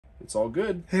It's all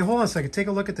good. Hey, hold on a second. Take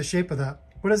a look at the shape of that.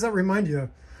 What does that remind you of?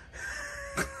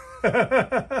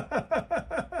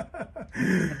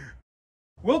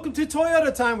 Welcome to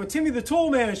Toyota Time with Timmy the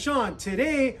Toolman and Sean.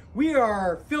 Today we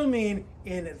are filming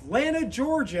in Atlanta,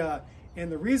 Georgia. And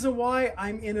the reason why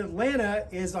I'm in Atlanta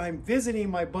is I'm visiting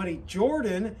my buddy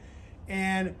Jordan.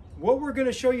 And what we're going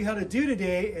to show you how to do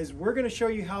today is we're going to show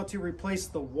you how to replace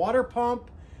the water pump,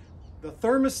 the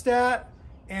thermostat,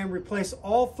 and replace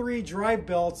all three drive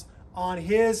belts on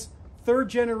his third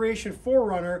generation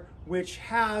 4Runner, which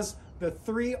has the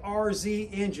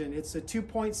 3RZ engine. It's a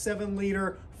 2.7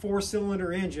 liter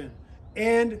 4-cylinder engine.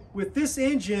 And with this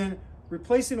engine,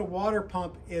 replacing a water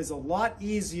pump is a lot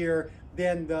easier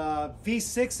than the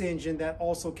V6 engine that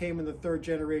also came in the third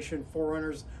generation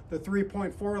 4Runners, the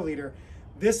 3.4 liter.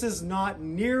 This is not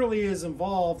nearly as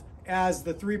involved as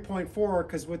the 3.4,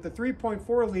 because with the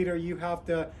 3.4 liter, you have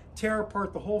to tear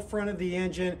apart the whole front of the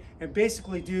engine and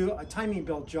basically do a timing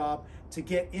belt job to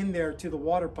get in there to the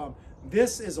water pump.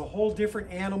 This is a whole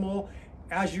different animal,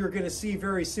 as you're going to see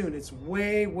very soon. It's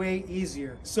way, way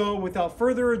easier. So without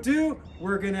further ado,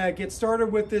 we're going to get started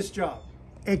with this job.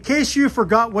 In case you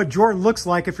forgot what Jordan looks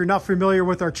like, if you're not familiar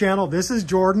with our channel, this is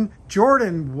Jordan.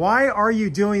 Jordan, why are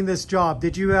you doing this job?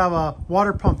 Did you have a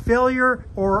water pump failure,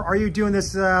 or are you doing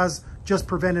this as just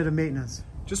preventative maintenance?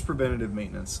 Just preventative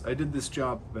maintenance. I did this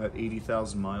job about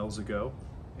 80,000 miles ago,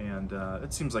 and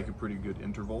it seems like a pretty good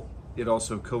interval. It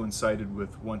also coincided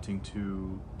with wanting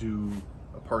to do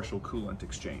a partial coolant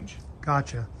exchange.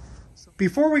 Gotcha.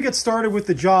 Before we get started with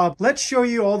the job, let's show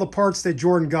you all the parts that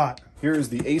Jordan got. Here is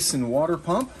the ASIN water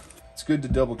pump. It's good to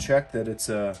double check that it's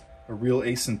a real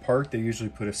ASIN part. They usually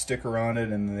put a sticker on it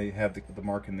and they have the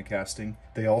mark in the casting.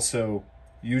 They also,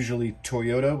 usually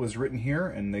Toyota was written here,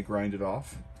 and they grind it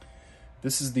off.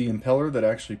 This is the impeller that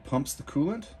actually pumps the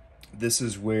coolant. This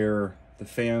is where the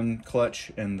fan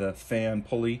clutch and the fan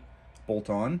pulley bolt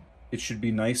on. It should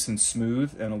be nice and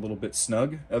smooth and a little bit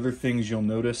snug. Other things you'll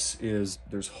notice is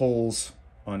there's holes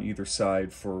on either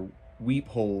side for weep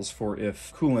holes for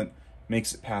if coolant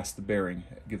makes it past the bearing.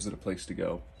 It gives it a place to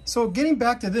go. So getting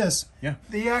back to this, yeah,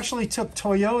 they actually took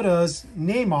Toyota's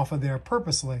name off of there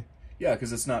purposely. Yeah,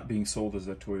 because it's not being sold as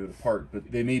a Toyota part,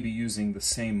 but they may be using the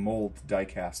same mold die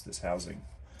cast as housing.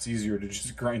 It's easier to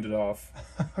just grind it off.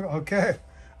 Okay.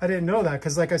 I didn't know that,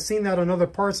 because like I've seen that on other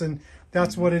parts, and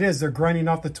that's what it is. They're grinding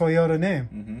off the Toyota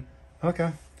name.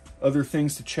 Okay. Other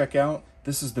things to check out.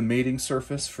 This is the mating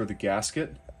surface for the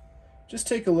gasket. Just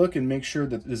take a look and make sure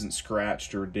that it isn't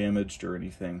scratched or damaged or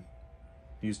anything.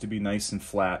 It needs to be nice and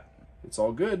flat. It's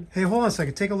all good. Hey, hold on a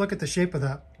second. Take a look at the shape of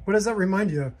that. What does that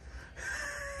remind you of?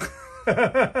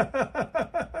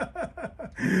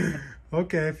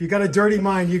 Okay, if you got a dirty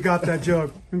mind, you got that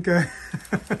joke. Okay.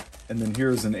 And then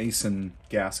here's an ASIN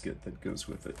gasket that goes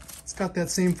with it. It's got that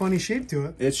same funny shape to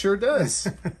it. It sure does.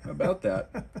 How about that?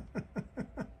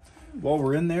 While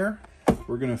we're in there,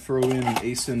 we're going to throw in an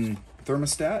ASIN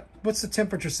thermostat. What's the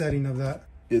temperature setting of that?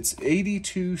 It's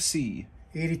 82C.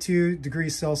 82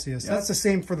 degrees Celsius. Yeah. That's the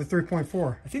same for the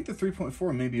 3.4. I think the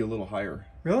 3.4 may be a little higher.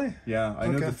 Really? Yeah, I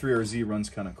know the 3RZ runs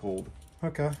kind of cold.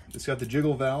 Okay. It's got the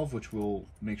jiggle valve, which will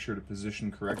make sure to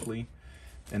position correctly.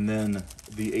 And then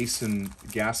the ASIN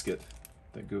gasket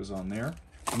that goes on there.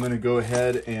 I'm going to go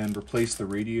ahead and replace the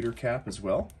radiator cap as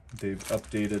well. They've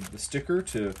updated the sticker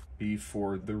to be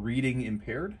for the reading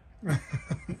impaired.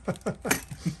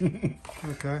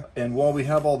 Okay. And while we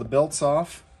have all the belts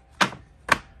off,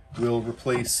 we'll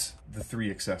replace the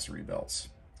 3 accessory belts.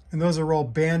 And those are all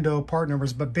Bando part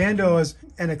numbers, but Bando is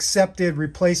an accepted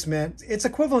replacement. It's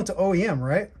equivalent to OEM,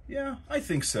 right? Yeah, I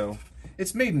think so.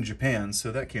 It's made in Japan,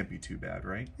 so that can't be too bad,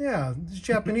 right? Yeah, the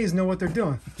Japanese know what they're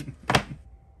doing.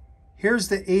 Here's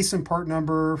the ASIN part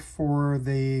number for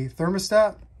the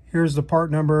thermostat. Here's the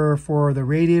part number for the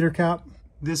radiator cap.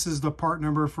 This is the part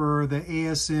number for the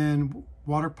ASIN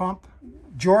water pump.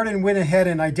 Jordan went ahead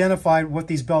and identified what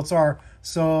these belts are.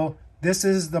 So this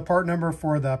is the part number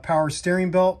for the power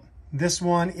steering belt. This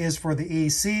one is for the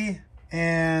AC.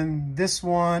 And this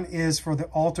one is for the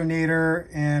alternator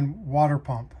and water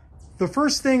pump. The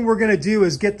first thing we're going to do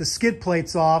is get the skid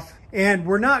plates off. And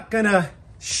we're not going to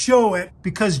show it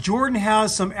because Jordan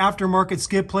has some aftermarket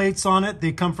skid plates on it.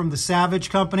 They come from the Savage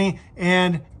company.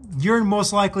 And you're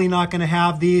most likely not going to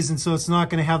have these, and so it's not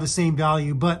going to have the same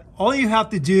value. But all you have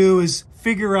to do is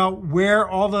figure out where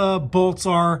all the bolts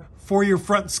are for your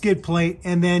front skid plate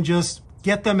and then just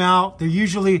get them out. They're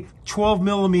usually 12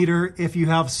 millimeter if you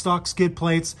have stock skid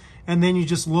plates, and then you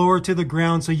just lower to the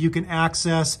ground so you can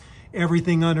access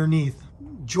everything underneath.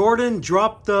 Jordan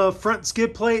dropped the front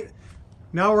skid plate.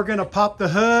 Now we're going to pop the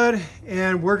hood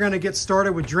and we're going to get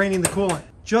started with draining the coolant.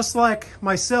 Just like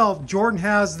myself, Jordan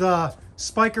has the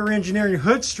Spiker Engineering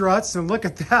hood struts, and look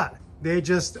at that. They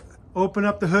just open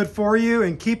up the hood for you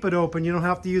and keep it open. You don't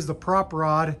have to use the prop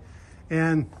rod,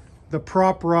 and the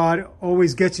prop rod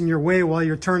always gets in your way while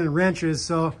you're turning wrenches.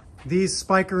 So these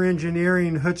Spiker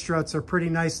Engineering hood struts are pretty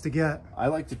nice to get. I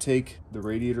like to take the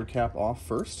radiator cap off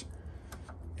first.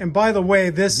 And by the way,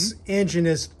 this engine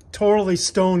is totally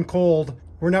stone cold.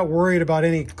 We're not worried about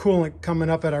any coolant coming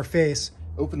up at our face.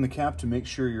 Open the cap to make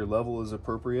sure your level is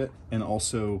appropriate, and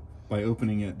also by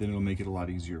opening it, then it'll make it a lot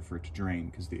easier for it to drain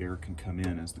because the air can come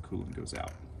in as the coolant goes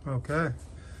out. Okay.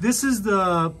 This is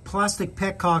the plastic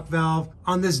petcock valve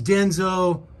on this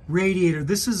Denso radiator.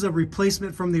 This is a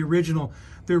replacement from the original.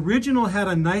 The original had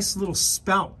a nice little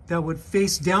spout that would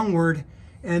face downward,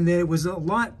 and it was a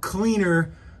lot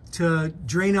cleaner to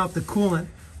drain out the coolant.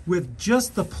 With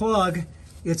just the plug,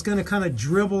 it's going to kind of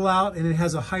dribble out, and it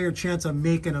has a higher chance of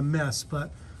making a mess,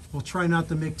 but we'll try not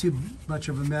to make too much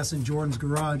of a mess in Jordan's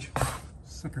garage.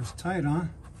 Sucker's tight, huh?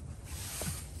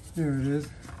 There it is.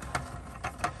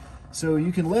 So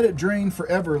you can let it drain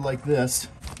forever like this.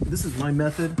 This is my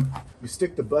method. You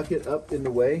stick the bucket up in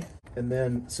the way, and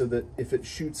then so that if it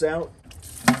shoots out.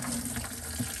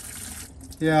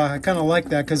 Yeah, I kind of like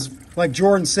that because like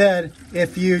Jordan said,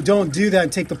 if you don't do that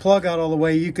and take the plug out all the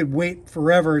way, you could wait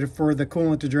forever for the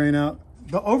coolant to drain out.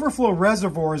 The overflow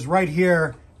reservoir is right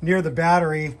here near the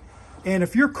battery. And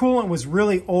if your coolant was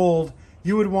really old,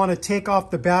 you would want to take off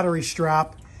the battery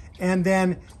strap, and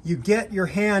then you get your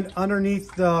hand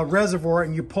underneath the reservoir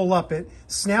and you pull up. It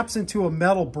snaps into a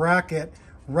metal bracket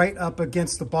right up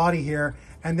against the body here,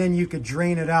 and then you could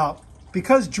drain it out.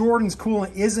 Because Jordan's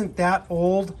coolant isn't that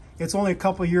old, it's only a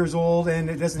couple years old and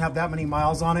it doesn't have that many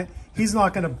miles on it, he's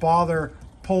not going to bother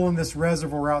pulling this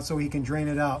reservoir out so he can drain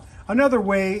it out. Another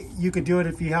way you could do it,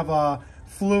 if you have a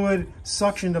fluid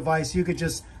suction device, you could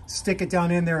just stick it down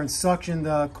in there and suction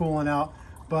the coolant out.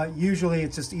 But usually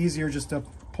it's just easier just to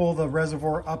pull the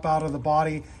reservoir up out of the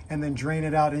body and then drain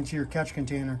it out into your catch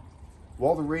container.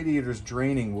 While the radiator's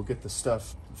draining, we'll get the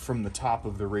stuff from the top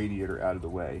of the radiator out of the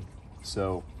way.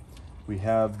 So we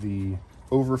have the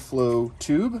overflow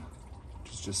tube,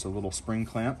 which is just a little spring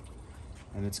clamp,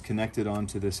 and it's connected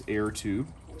onto this air tube.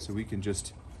 So we can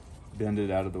just bend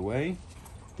it out of the way.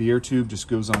 The air tube just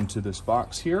goes onto this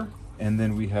box here, and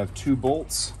then we have 2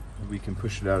 bolts, and we can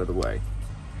push it out of the way.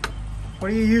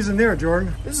 What are you using there,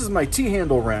 Jordan? This is my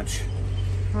T-handle wrench.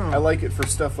 Oh. I like it for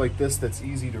stuff like this that's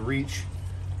easy to reach.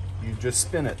 You just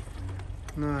spin it.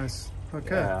 Nice.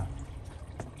 Okay. Yeah.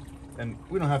 And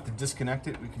we don't have to disconnect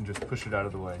it. We can just push it out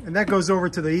of the way. And that goes over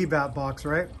to the EVAP box,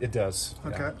 right? It does.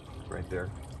 Okay. Yeah, right there.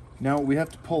 Now we have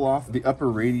to pull off the upper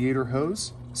radiator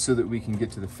hose so that we can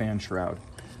get to the fan shroud.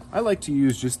 I like to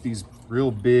use just these real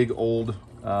big old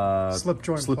slip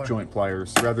joint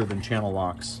pliers rather than channel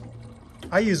locks.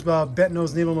 I use bent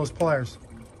nose, needle nose pliers,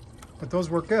 but those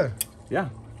work good. Yeah.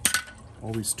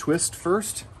 Always twist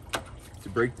first to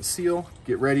break the seal.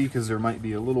 Get ready because there might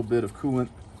be a little bit of coolant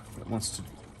that wants to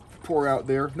pour out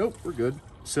there. Nope, we're good.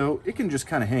 So it can just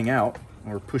kind of hang out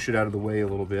or push it out of the way a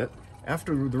little bit.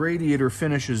 After the radiator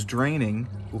finishes draining,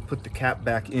 we'll put the cap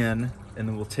back in, and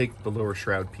then we'll take the lower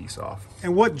shroud piece off.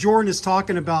 And what Jordan is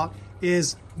talking about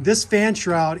is this fan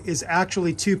shroud is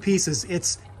actually 2 pieces.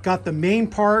 It's got the main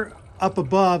part up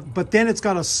above, but then it's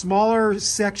got a smaller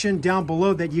section down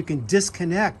below that you can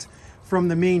disconnect from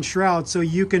the main shroud, so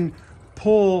you can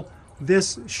pull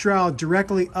this shroud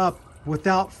directly up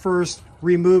without first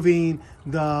removing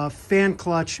the fan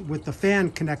clutch with the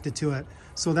fan connected to it.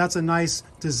 So that's a nice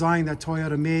design that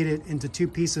Toyota made it into 2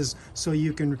 pieces, so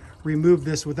you can remove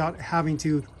this without having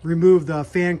to remove the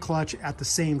fan clutch at the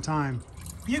same time.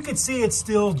 You can see it's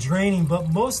still draining,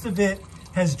 but most of it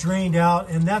has drained out,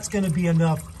 and that's going to be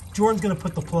enough. Jordan's going to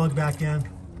put the plug back in.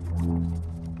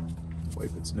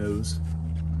 Wipe its nose.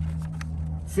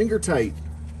 Finger tight.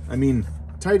 I mean,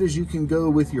 tight as you can go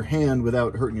with your hand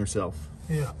without hurting yourself.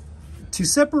 Yeah. To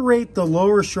separate the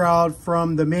lower shroud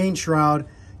from the main shroud,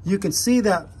 you can see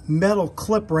that metal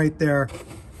clip right there.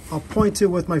 I'll point to it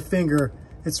with my finger.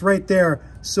 It's right there.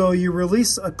 So you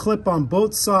release a clip on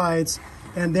both sides,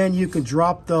 and then you can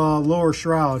drop the lower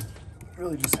shroud. You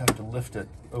really just have to lift it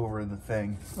over the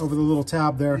thing. Over the little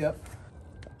tab there. Yep.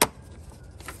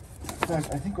 In fact,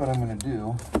 I think what I'm going to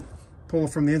do... Pull it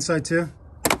from the inside too?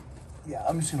 Yeah,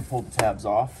 I'm just going to pull the tabs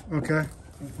off. Okay.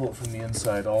 And pull it from the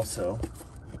inside also.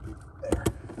 There.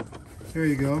 There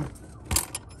you go.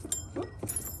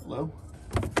 Low.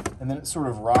 And then it sort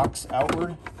of rocks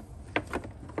outward.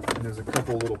 And there's a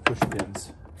couple little push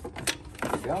pins.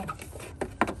 There we go.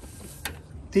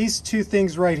 These 2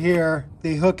 things right here,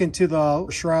 they hook into the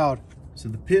shroud. So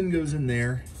the pin goes in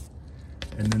there,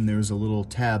 and then there's a little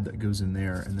tab that goes in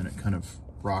there, and then it kind of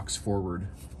rocks forward,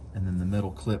 and then the metal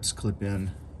clips clip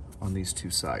in on these two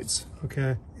sides.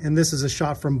 Okay, and this is a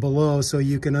shot from below so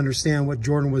you can understand what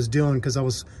Jordan was doing, because I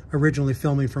was originally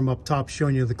filming from up top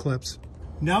showing you the clips.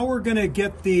 Now we're gonna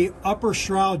get the upper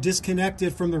shroud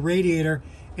disconnected from the radiator,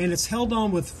 and it's held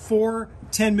on with 4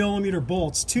 10mm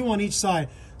bolts, 2 on each side.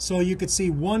 So you could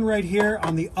see one right here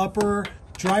on the upper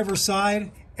driver's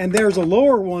side, and there's a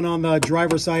lower one on the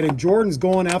driver's side, and Jordan's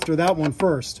going after that one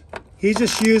first. He's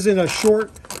just using a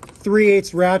short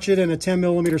 3/8 ratchet and a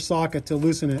 10mm socket to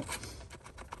loosen it.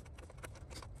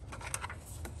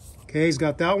 Okay, he's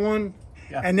got that one.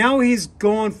 Yeah. And now he's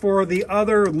going for the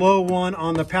other low one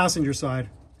on the passenger side.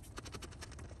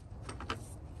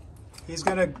 He's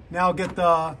gonna now get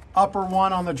the upper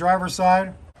one on the driver's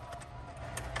side.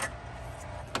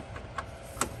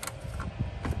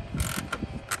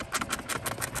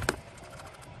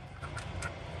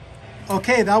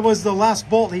 Okay, that was the last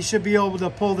bolt. He should be able to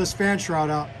pull this fan shroud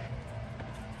out.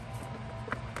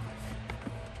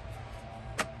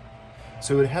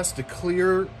 So it has to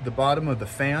clear the bottom of the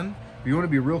fan. You want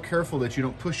to be real careful that you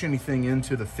don't push anything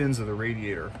into the fins of the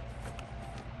radiator.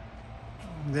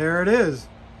 There it is.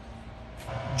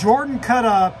 Jordan cut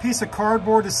a piece of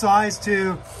cardboard to size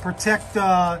to protect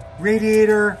the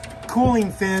radiator cooling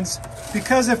fins,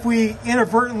 because if we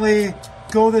inadvertently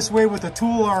go this way with a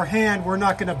tool or our hand, we're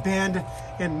not going to bend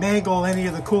and mangle any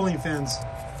of the cooling fins.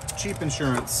 Cheap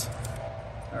insurance.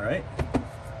 All right,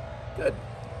 good.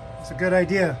 It's a good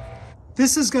idea.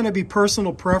 This is going to be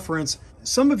personal preference.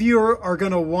 Some of you are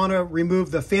going to want to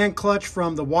remove the fan clutch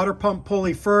from the water pump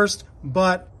pulley first,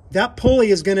 but that pulley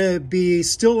is going to be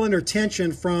still under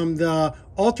tension from the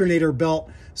alternator belt.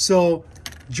 So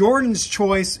Jordan's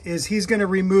choice is he's going to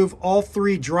remove all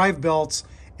 3 drive belts,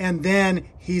 and then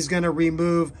he's going to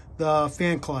remove the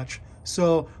fan clutch.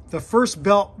 So the first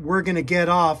belt we're going to get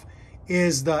off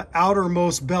is the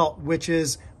outermost belt, which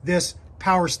is this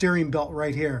power steering belt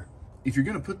right here. If you're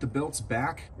going to put the belts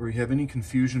back, or you have any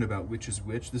confusion about which is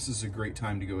which, this is a great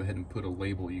time to go ahead and put a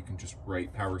label. You can just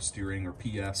write power steering or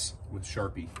PS with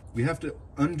Sharpie. We have to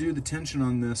undo the tension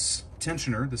on this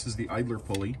tensioner. This is the Idler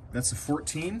pulley. That's a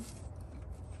 14.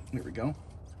 There we go.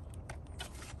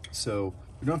 So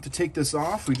we don't have to take this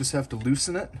off. We just have to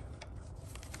loosen it.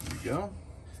 There we go.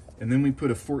 And then we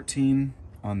put a 14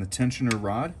 on the tensioner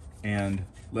rod, and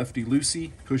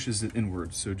lefty-loosey pushes it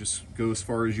inward. So just go as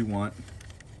far as you want.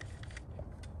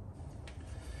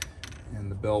 And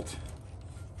the belt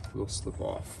will slip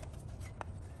off.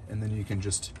 And then you can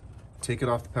just take it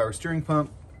off the power steering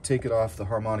pump, take it off the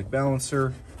harmonic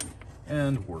balancer,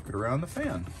 and work it around the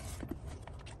fan.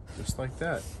 Just like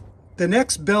that. The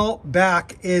next belt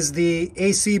back is the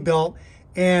AC belt,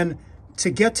 and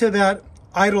to get to that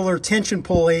idler tension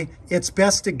pulley, it's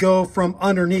best to go from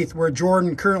underneath where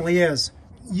Jordan currently is.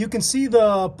 You can see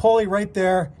the pulley right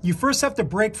there. You first have to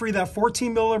break free that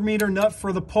 14mm nut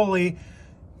for the pulley,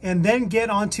 and then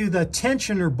get onto the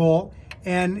tensioner bolt.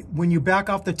 And when you back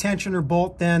off the tensioner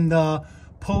bolt, then the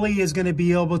pulley is going to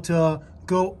be able to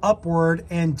go upward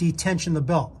and detension the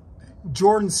belt.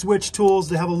 Jordan switched tools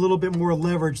to have a little bit more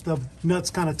leverage. The nut's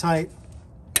kind of tight.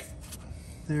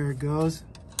 There it goes.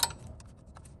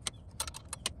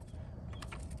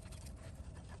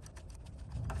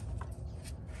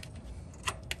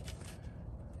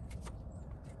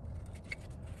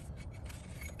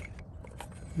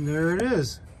 There it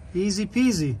is. Easy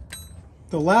peasy.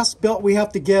 The last belt we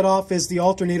have to get off is the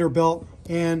alternator belt,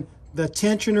 and the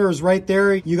tensioner is right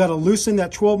there. You got to loosen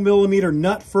that 12mm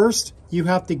nut first. You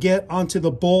have to get onto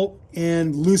the bolt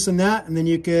and loosen that, and then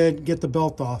you could get the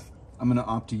belt off. I'm going to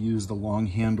opt to use the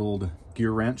long-handled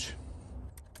gear wrench.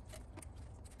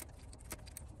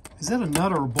 Is that a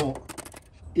nut or a bolt?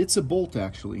 It's a bolt,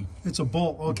 actually. It's a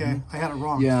bolt, okay. Mm-hmm. I had it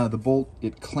wrong. Yeah, the bolt,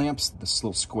 it clamps this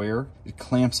little square. It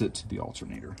clamps it to the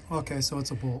alternator. Okay, so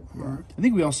it's a bolt. Yeah. Right. I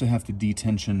think we also have to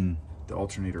detension the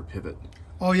alternator pivot.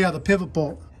 Oh yeah, the pivot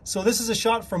bolt. So this is a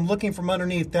shot from looking from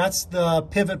underneath. That's the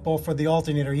pivot bolt for the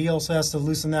alternator. He also has to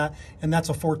loosen that, and that's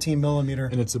a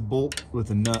 14mm. And it's a bolt with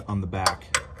a nut on the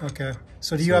back. Okay.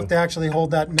 So do you have to actually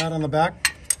hold that nut on the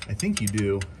back? I think you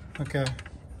do. Okay.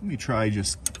 Let me try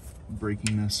just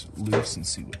breaking this loose and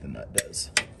see what the nut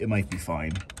does. It might be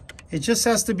fine. It just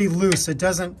has to be loose. It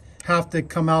doesn't have to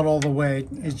come out all the way.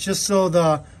 It's just so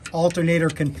the alternator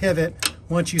can pivot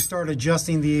once you start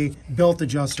adjusting the belt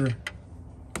adjuster.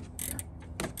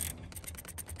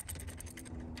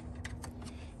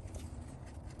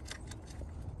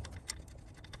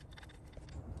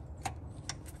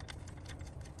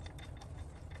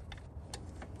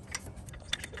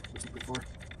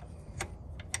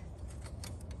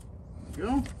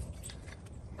 Go.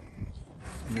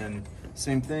 then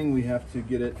same thing, we have to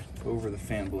get it over the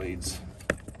fan blades.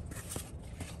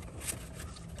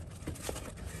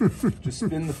 Just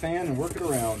spin the fan and work it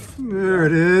around. There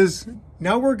it is.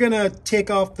 Now we're gonna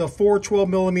take off the 4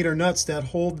 12mm nuts that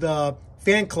hold the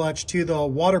fan clutch to the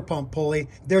water pump pulley.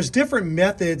 There's different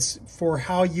methods for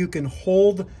how you can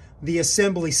hold the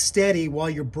assembly steady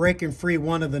while you're breaking free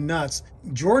one of the nuts.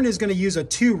 Jordan is gonna use a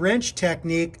 2-wrench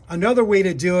technique. Another way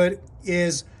to do it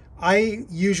is I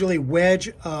usually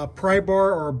wedge a pry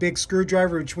bar or a big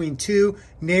screwdriver between 2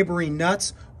 neighboring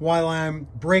nuts while I'm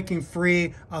breaking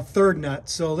free a 3rd nut.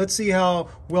 So let's see how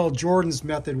well Jordan's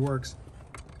method works.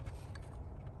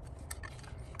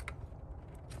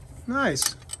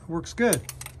 Nice, works good.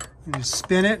 You just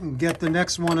spin it and get the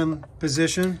next one in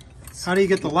position. How do you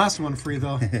get the last one free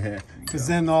though? Because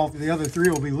then all the other 3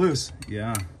 will be loose.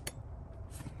 Yeah.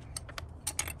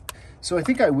 So I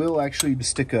think I will actually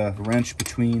stick a wrench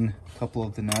between a couple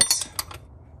of the nuts.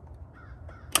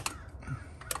 There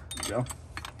you go.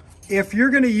 If you're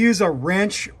going to use a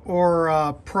wrench or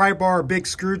a pry bar or big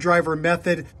screwdriver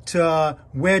method to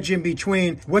wedge in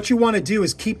between, what you want to do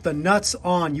is keep the nuts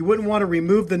on. You wouldn't want to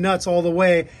remove the nuts all the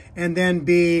way and then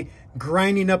be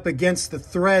grinding up against the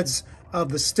threads of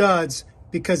the studs,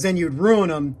 because then you'd ruin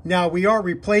them. Now we are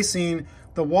replacing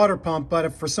the water pump, but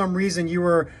if for some reason you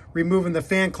were removing the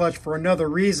fan clutch for another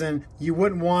reason, you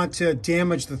wouldn't want to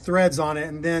damage the threads on it,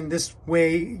 and then this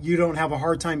way you don't have a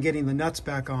hard time getting the nuts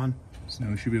back on. So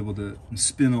now we should be able to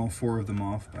spin all 4 of them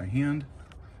off by hand.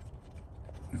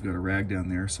 We've got a rag down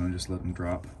there, so I just let them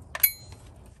drop.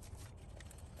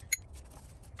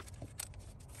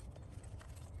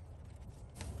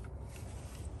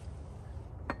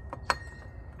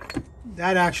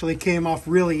 That actually came off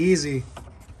really easy.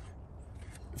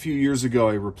 A few years ago,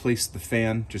 I replaced the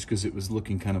fan just because it was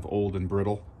looking kind of old and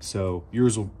brittle. So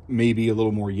yours will maybe a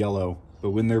little more yellow,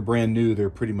 but when they're brand new, they're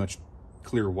pretty much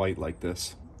clear white like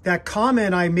this. That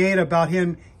comment I made about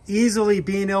him easily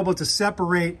being able to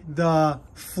separate the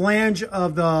flange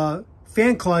of the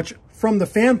fan clutch from the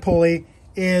fan pulley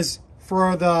is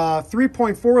for the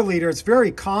 3.4 liter. It's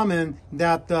very common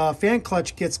that the fan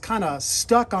clutch gets kind of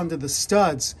stuck onto the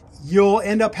studs. You'll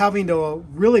end up having to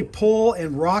really pull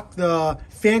and rock the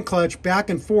fan clutch back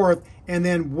and forth, and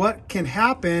then what can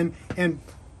happen, and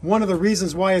one of the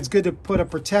reasons why it's good to put a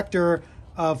protector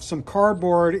of some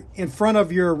cardboard in front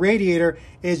of your radiator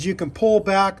is you can pull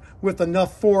back with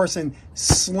enough force and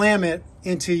slam it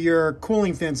into your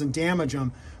cooling fins and damage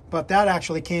them. But that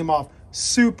actually came off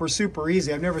super, super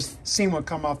easy. I've never seen one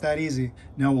come off that easy.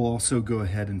 Now we'll also go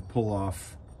ahead and pull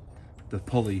off the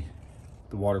pulley,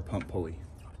 the water pump pulley.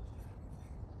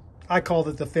 I called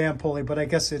it the fan pulley, but I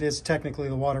guess it is technically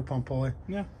the water pump pulley.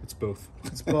 Yeah, it's both.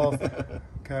 It's both.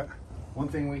 Okay. One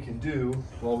thing we can do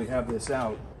while we have this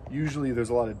out, usually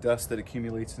there's a lot of dust that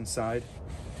accumulates inside.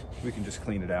 We can just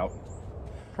clean it out.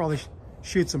 Probably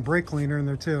shoot some brake cleaner in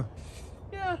there too.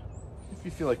 Yeah, if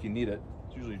you feel like you need it.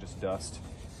 It's usually just dust.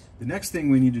 The next thing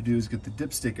we need to do is get the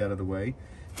dipstick out of the way.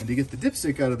 And to get the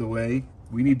dipstick out of the way,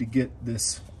 we need to get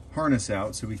this harness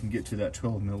out so we can get to that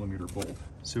 12mm bolt.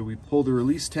 So we pull the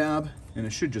release tab and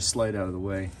it should just slide out of the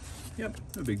way. Yep,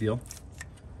 no big deal.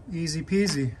 Easy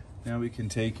peasy. Now we can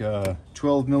take a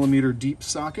 12mm deep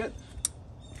socket.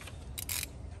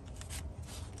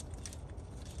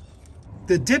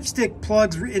 The dipstick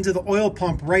plugs into the oil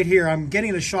pump right here. I'm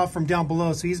getting a shot from down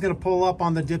below, so he's going to pull up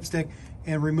on the dipstick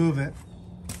and remove it.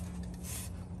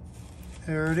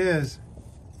 There it is.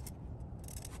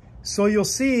 So you'll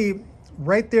see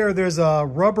right there, there's a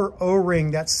rubber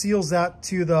O-ring that seals that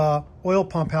to the oil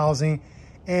pump housing,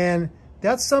 and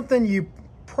that's something you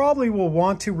probably will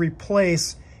want to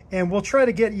replace, and we'll try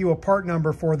to get you a part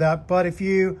number for that. But if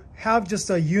you have just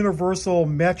a universal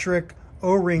metric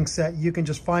O-ring set, you can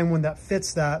just find one that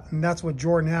fits that, and that's what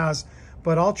Jordan has.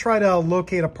 But I'll try to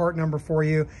locate a part number for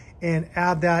you and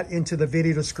add that into the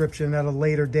video description at a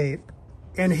later date.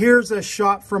 And here's a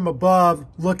shot from above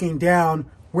looking down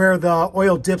where the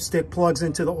oil dipstick plugs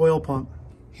into the oil pump.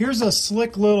 Here's a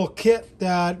slick little kit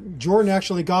that Jordan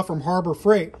actually got from Harbor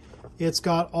Freight. It's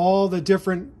got all the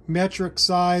different metric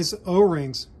size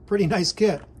O-rings. Pretty nice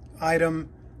kit. Item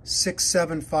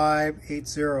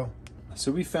 67580.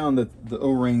 So we found that the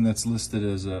O-ring that's listed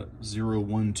as a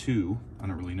 012, I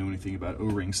don't really know anything about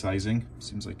O-ring sizing.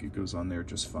 Seems like it goes on there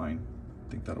just fine.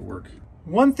 I think that'll work.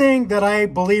 One thing that I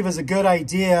believe is a good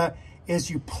idea is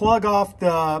you plug off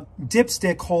the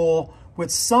dipstick hole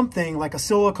with something like a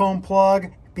silicone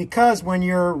plug, because when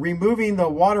you're removing the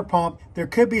water pump, there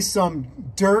could be some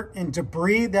dirt and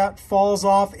debris that falls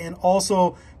off, and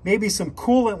also maybe some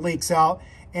coolant leaks out,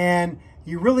 and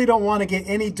you really don't want to get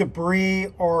any debris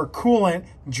or coolant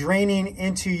draining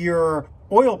into your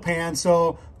oil pan.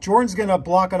 So Jordan's gonna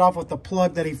block it off with the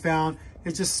plug that he found.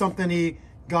 It's just something he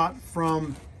got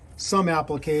from some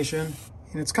application.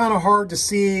 And it's kind of hard to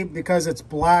see because it's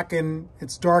black and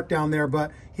it's dark down there,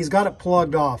 but he's got it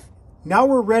plugged off. Now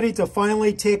we're ready to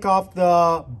finally take off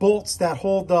the bolts that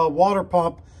hold the water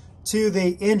pump to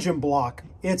the engine block.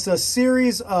 It's a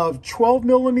series of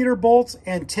 12mm bolts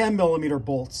and 10mm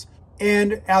bolts.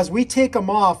 And as we take them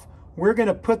off, we're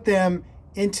gonna put them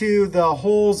into the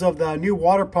holes of the new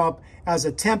water pump as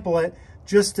a template,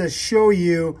 just to show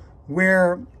you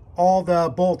where all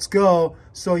the bolts go,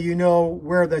 so you know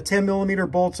where the 10mm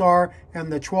bolts are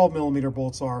and the 12mm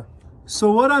bolts are.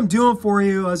 So what I'm doing for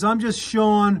you is I'm just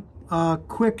showing a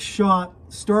quick shot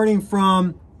starting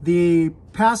from the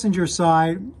passenger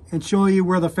side and show you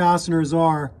where the fasteners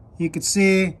are. You can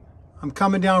see I'm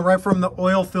coming down right from the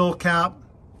oil fill cap,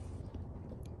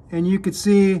 and you can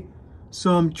see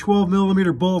some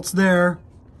 12mm bolts there.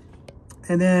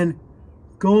 And then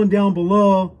going down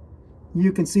below,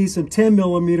 you can see some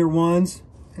 10mm ones.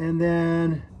 And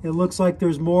then it looks like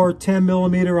there's more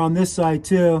 10mm on this side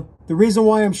too. The reason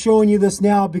why I'm showing you this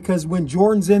now, because when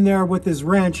Jordan's in there with his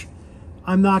wrench,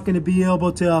 I'm not going to be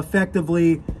able to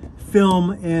effectively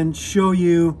film and show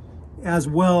you as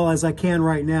well as I can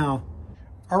right now.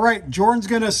 All right, Jordan's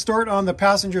going to start on the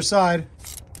passenger side.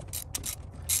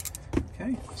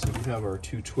 Okay, so we have our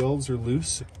two 12s are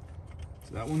loose.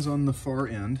 So that one's on the far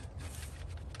end.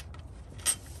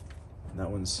 And that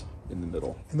one's in the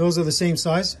middle. And those are the same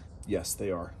size? Yes, they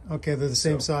are. Okay, they're the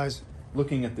same size.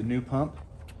 Looking at the new pump.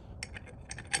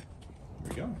 There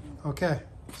we go. Okay,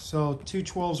 so two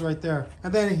 12s right there.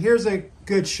 And then here's a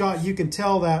good shot. You can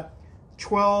tell that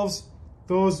 12s,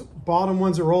 those bottom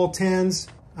ones are all 10s.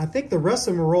 I think the rest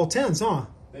of them are all 10s, huh?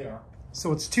 They are.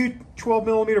 So it's two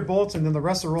 12mm bolts and then the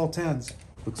rest are all 10s.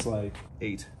 Looks like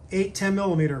 8. 8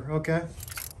 10mm, okay.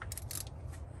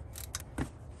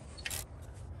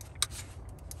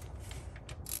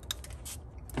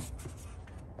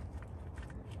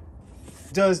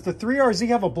 Does the 3RZ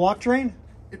have a block drain?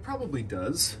 It probably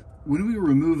does. When we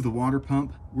remove the water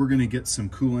pump, we're gonna get some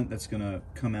coolant that's gonna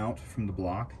come out from the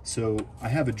block. So I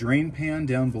have a drain pan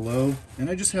down below, and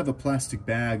I just have a plastic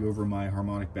bag over my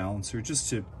harmonic balancer just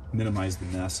to minimize the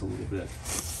mess a little bit.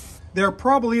 There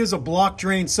probably is a block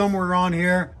drain somewhere on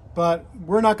here, but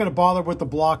we're not gonna bother with the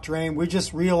block drain. We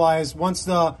just realized once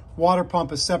the water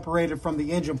pump is separated from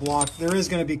the engine block, there is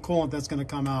gonna be coolant that's gonna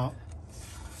come out.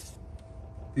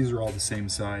 These are all the same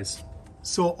size.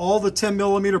 So all the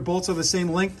 10mm bolts are the same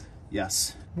length?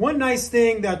 Yes. One nice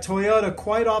thing that Toyota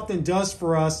quite often does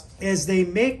for us is they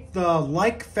make the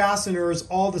like fasteners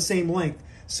all the same length.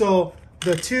 So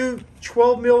the two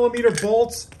 12mm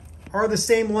bolts are the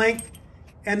same length,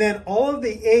 and then all of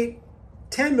the 8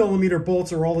 10mm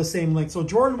bolts are all the same length. So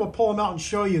Jordan will pull them out and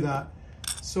show you that.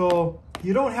 So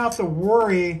you don't have to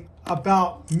worry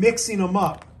about mixing them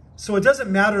up. So it doesn't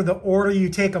matter the order you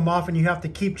take them off, and you have to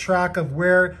keep track of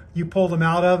where you pull them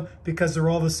out of because they're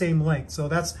all the same length. So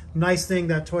that's a nice thing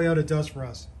that Toyota does for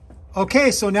us.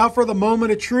 Okay, so now for the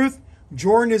moment of truth,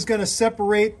 Jordan is gonna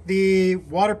separate the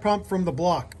water pump from the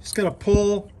block. Just gonna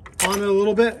pull on it a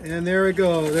little bit, and there we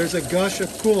go. There's a gush of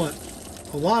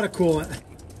coolant, a lot of coolant.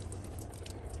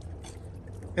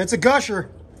 It's a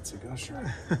gusher. It's a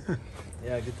gusher.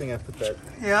 Yeah, good thing I put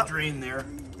that drain there.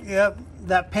 Yep,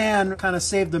 that pan kind of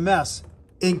saved the mess.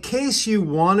 In case you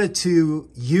wanted to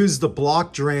use the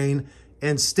block drain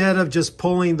instead of just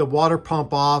pulling the water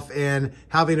pump off and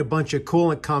having a bunch of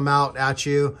coolant come out at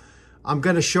you, I'm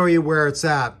going to show you where it's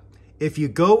at. If you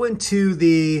go into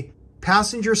the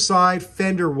passenger side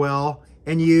fender well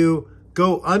and you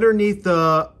go underneath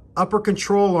the upper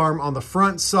control arm on the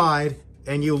front side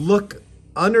and you look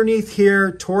underneath here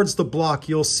towards the block,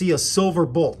 you'll see a silver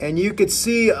bolt. And you could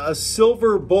see a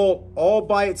silver bolt all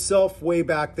by itself way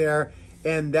back there,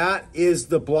 and that is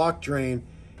the block drain.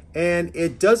 And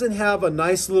it doesn't have a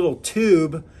nice little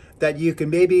tube that you can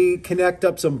maybe connect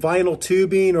up some vinyl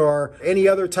tubing or any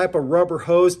other type of rubber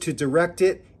hose to direct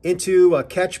it into a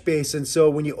catch basin. So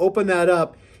when you open that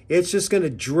up, it's just going to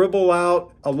dribble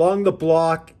out along the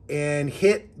block and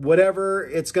hit whatever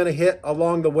it's going to hit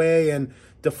along the way and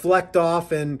deflect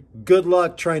off, and good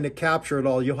luck trying to capture it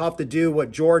all. You'll have to do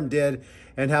what Jordan did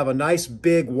and have a nice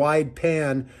big wide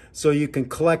pan so you can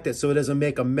collect it so it doesn't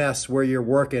make a mess where you're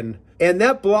working. And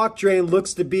that block drain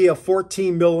looks to be a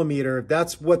 14mm.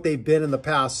 That's what they've been in the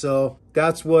past. So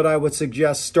that's what I would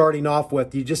suggest starting off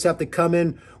with. You just have to come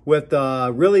in with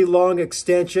a really long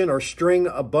extension or string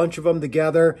a bunch of them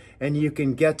together, and you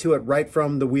can get to it right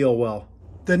from the wheel well.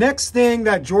 The next thing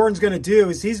that Jordan's going to do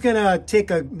is he's going to take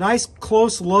a nice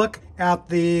close look at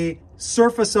the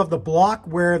surface of the block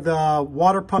where the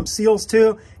water pump seals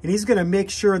to, and he's going to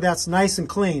make sure that's nice and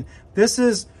clean. This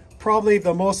is probably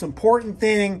the most important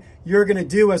thing you're going to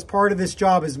do as part of this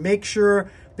job, is make sure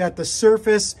that the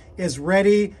surface is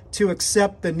ready to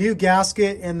accept the new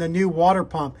gasket and the new water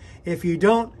pump. If you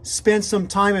don't spend some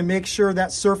time and make sure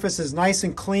that surface is nice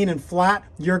and clean and flat,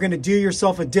 you're going to do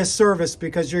yourself a disservice,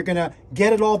 because you're going to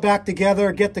get it all back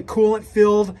together, get the coolant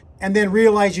filled, and then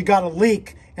realize you got a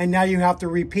leak, and now you have to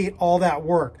repeat all that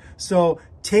work. So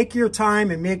take your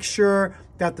time and make sure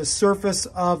that the surface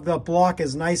of the block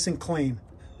is nice and clean.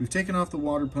 We've taken off the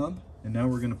water pump, and now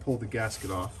we're going to pull the gasket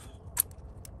off.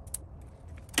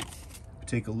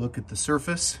 Take a look at the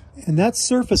surface. And that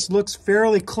surface looks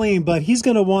fairly clean, but he's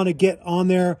going to want to get on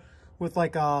there with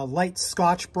like a light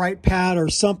Scotch-Brite pad or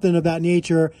something of that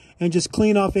nature and just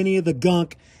clean off any of the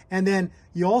gunk. And then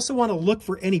you also want to look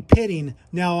for any pitting.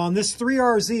 Now on this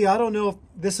 3RZ, I don't know if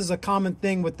this is a common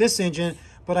thing with this engine,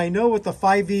 but I know with the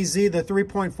 5VZ, the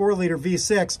 3.4 liter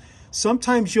V6,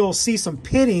 sometimes you'll see some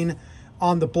pitting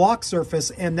on the block surface,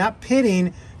 and that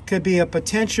pitting could be a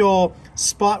potential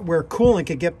spot where coolant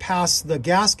could get past the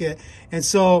gasket. And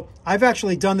so I've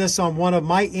actually done this on one of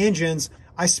my engines.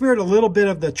 I smeared a little bit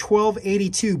of the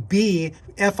 1282B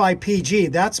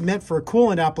FIPG. That's meant for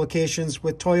coolant applications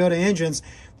with Toyota engines,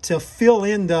 to fill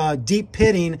in the deep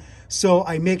pitting, so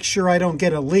I make sure I don't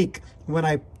get a leak when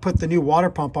I put the new water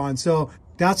pump on. So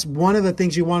that's one of the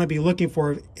things you want to be looking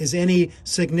for, is any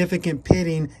significant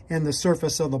pitting in the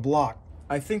surface of the block.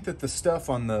 I think that the stuff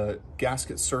on the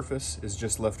gasket surface is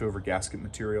just leftover gasket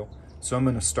material. So I'm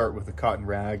going to start with a cotton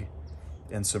rag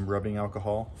and some rubbing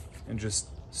alcohol and just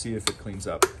see if it cleans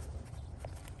up.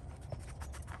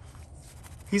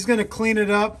 He's going to clean it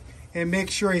up and make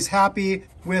sure he's happy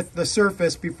with the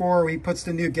surface before he puts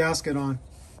the new gasket on.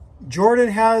 Jordan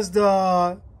has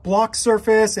the block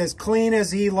surface as clean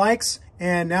as he likes,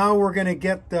 and now we're going to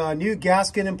get the new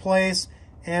gasket in place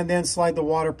and then slide the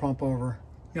water pump over.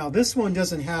 Now this one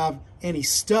doesn't have any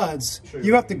studs.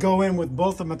 You have to go in with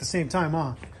both of them at the same time,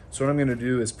 huh? So what I'm going to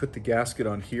do is put the gasket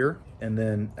on here, and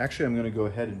then actually I'm going to go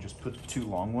ahead and just put the two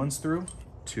long ones through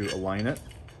to align it.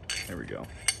 There we go.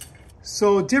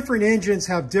 So different engines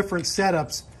have different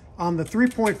setups. On the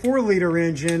 3.4 liter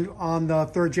engine on the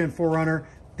 3rd Gen 4Runner,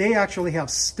 they actually have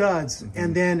studs,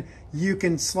 and then you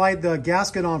can slide the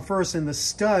gasket on first, and the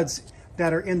studs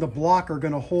that are in the block are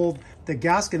going to hold the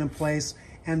gasket in place,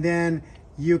 and then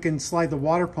you can slide the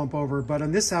water pump over. But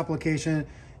in this application,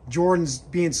 Jordan's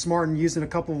being smart and using a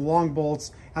couple of long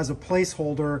bolts as a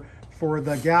placeholder for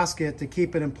the gasket to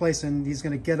keep it in place, and he's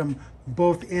going to get them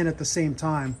both in at the same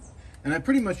time. And I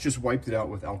pretty much just wiped it out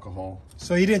with alcohol.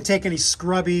 So you didn't take any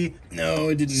scrubby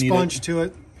sponge to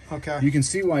it? Okay. You can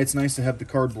see why it's nice to have the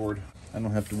cardboard. I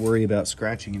don't have to worry about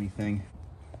scratching anything.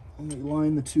 Let me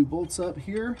line the two bolts up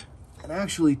here. And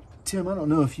actually, Tim, I don't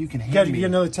know if you can hand me... Get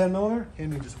another 10 millimeter?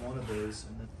 Hand me just one of those.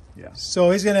 And then, yeah.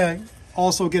 So he's going to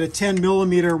also get a 10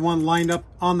 millimeter one lined up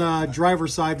on the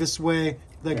driver's side. This way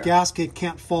the gasket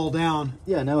can't fall down.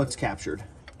 Yeah, now it's captured.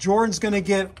 Jordan's going to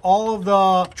get all of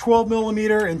the 12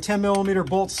 millimeter and 10 millimeter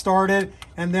bolts started,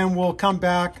 and then we'll come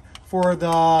back for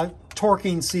the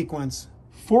torquing sequence.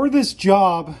 For this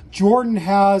job, Jordan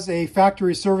has a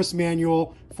factory service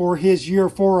manual for his year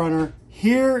 4Runner.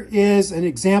 Here is an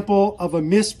example of a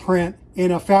misprint in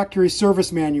a factory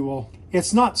service manual.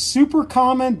 It's not super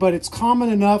common, but it's common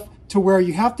enough to where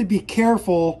you have to be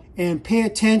careful and pay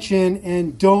attention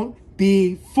and don't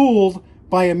be fooled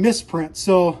by a misprint.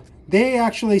 So they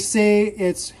actually say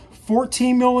it's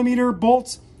 14 millimeter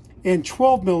bolts and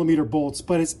 12 millimeter bolts,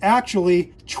 but it's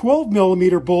actually 12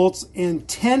 millimeter bolts and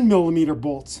 10 millimeter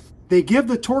bolts. They give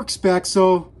the torque spec,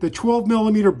 so the 12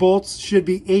 millimeter bolts should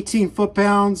be 18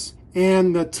 foot-pounds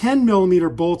and the 10 millimeter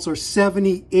bolts are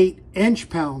 78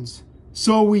 inch-pounds.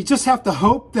 So we just have to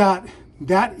hope that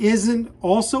that isn't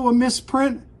also a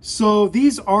misprint. So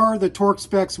these are the torque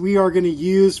specs we are going to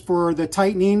use for the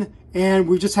tightening, and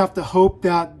we just have to hope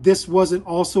that this wasn't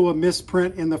also a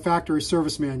misprint in the factory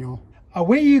service manual. A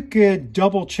way you could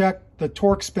double check the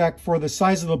torque spec for the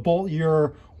size of the bolt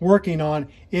you're working on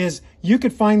is you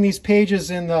could find these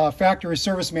pages in the factory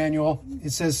service manual.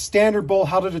 It says standard bolt,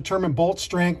 how to determine bolt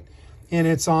strength, and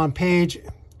it's on page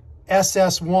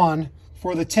SS1.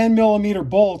 For the 10 millimeter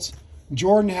bolts,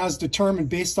 Jordan has determined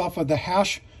based off of the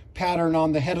hash pattern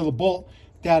on the head of the bolt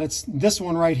that it's this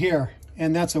one right here,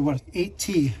 and that's a what,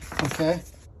 8T. Okay,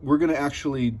 we're going to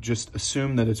actually just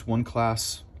assume that it's one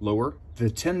class lower. The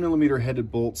 10 millimeter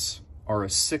headed bolts are a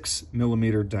 6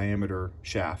 millimeter diameter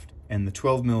shaft, and the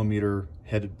 12 millimeter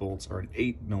headed bolts are an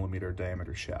 8 millimeter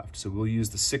diameter shaft. So we'll use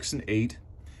the 6 and 8.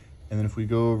 And then if we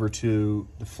go over to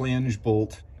the flange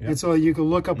bolt. And so you can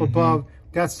look up above,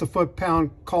 that's the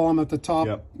foot-pound column at the top.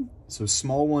 Yep. So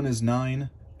small one is 9,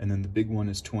 and then the big one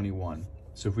is 21.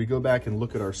 So if we go back and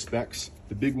look at our specs,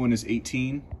 the big one is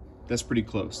 18. That's pretty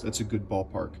close. That's a good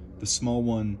ballpark. The small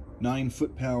one, 9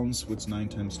 foot-pounds. What's 9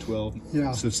 times 12?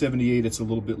 Yeah. So 78, it's a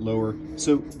little bit lower.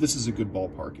 So this is a good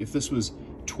ballpark. If this was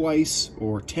twice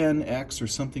or 10x or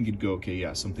something, you'd go, okay,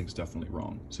 yeah, something's definitely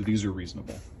wrong. So these are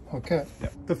reasonable. Okay.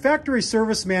 Yep. The factory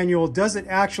service manual doesn't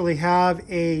actually have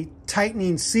a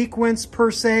tightening sequence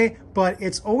per se, but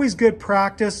it's always good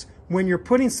practice when you're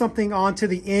putting something onto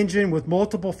the engine with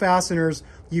multiple fasteners.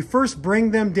 You first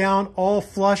bring them down all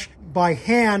flush by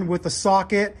hand with a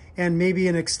socket and maybe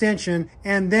an extension,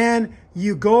 and then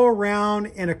you go around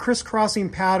in a crisscrossing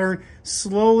pattern,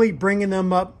 slowly bringing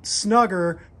them up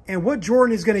snugger. And what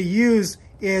Jordan is going to use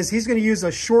is he's going to use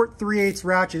a short 3/8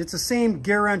 ratchet. It's the same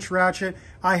gear wrench ratchet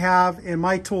I have in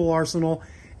my tool arsenal.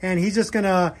 And he's just going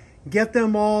to get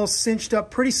them all cinched up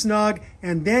pretty snug.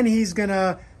 And then he's going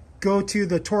to go to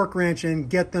the torque wrench and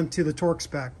get them to the torque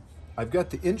spec. I've got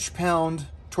the inch-pound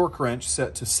torque wrench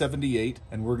set to 78,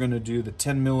 and we're going to do the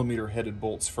 10 millimeter headed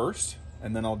bolts first,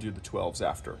 and then I'll do the 12s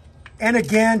after. And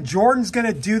again, Jordan's going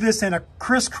to do this in a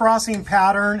crisscrossing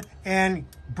pattern and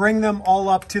bring them all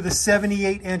up to the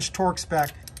 78-inch torque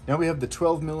spec. Now we have the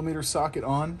 12 millimeter socket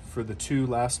on for the 2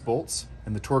 last bolts,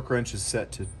 and the torque wrench is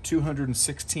set to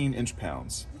 216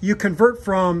 inch-pounds. You convert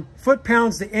from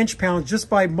foot-pounds to inch-pounds just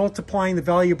by multiplying the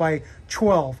value by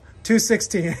 12,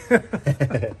 216.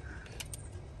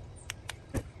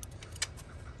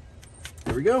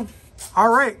 There we go. All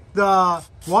right, the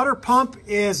water pump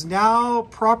is now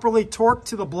properly torqued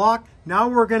to the block. Now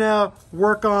we're gonna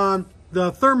work on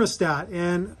the thermostat,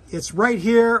 and it's right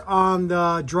here on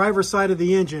the driver's side of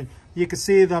the engine. You can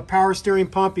see the power steering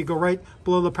pump. You go right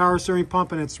below the power steering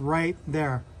pump and it's right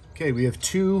there. Okay, we have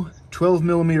 2 12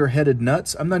 millimeter headed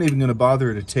nuts. I'm not even gonna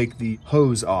bother to take the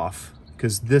hose off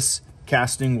because this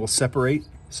casting will separate.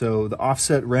 So the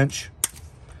offset wrench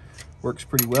works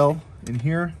pretty well in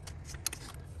here.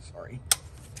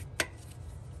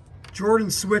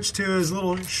 Jordan switched to his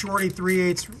little shorty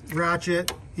 3/8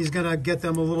 ratchet. He's gonna get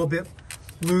them a little bit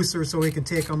looser so he can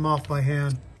take them off by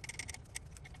hand.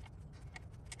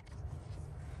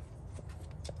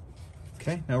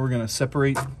 Okay, now we're gonna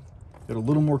separate. Got a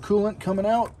little more coolant coming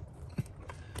out.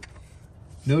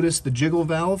 Notice the jiggle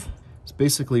valve. It's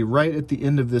basically right at the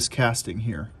end of this casting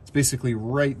here. It's basically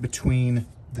right between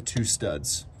the 2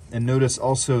 studs. And notice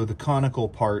also the conical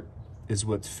part is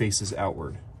what faces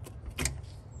outward.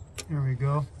 There we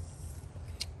go.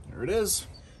 There it is.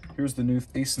 Here's the new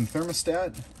ACEN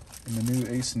thermostat and the new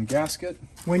ACEN gasket.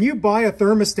 When you buy a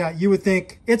thermostat, you would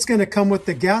think it's going to come with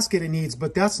the gasket it needs,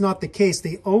 but that's not the case.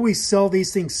 They always sell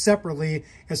these things separately,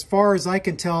 as far as I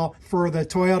can tell, for the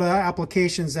Toyota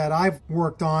applications that I've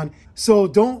worked on. So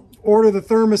don't order the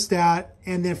thermostat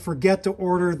and then forget to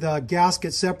order the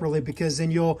gasket separately, because then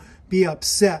you'll be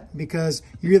upset, because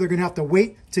you're either going to have to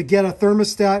wait to get a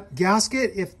thermostat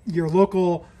gasket if your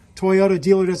local Toyota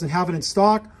dealer doesn't have it in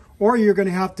stock, or you're going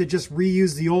to have to just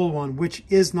reuse the old one, which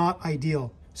is not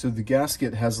ideal. So the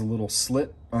gasket has a little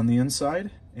slit on the inside,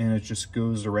 and it just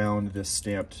goes around this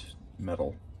stamped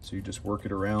metal. So you just work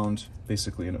it around,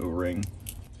 basically an O-ring,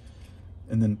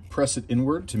 and then press it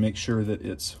inward to make sure that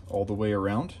it's all the way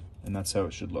around, and that's how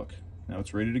it should look. Now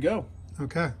it's ready to go.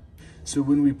 Okay. So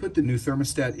when we put the new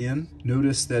thermostat in,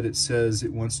 notice that it says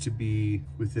it wants to be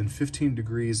within 15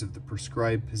 degrees of the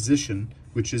prescribed position,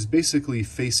 which is basically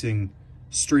facing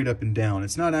straight up and down.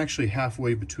 It's not actually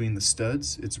halfway between the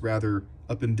studs, it's rather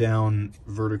up and down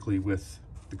vertically with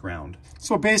the ground.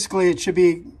 So basically it should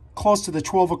be close to the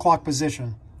 12 o'clock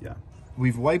position. Yeah.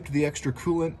 We've wiped the extra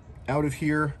coolant out of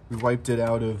here. We wiped it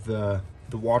out of the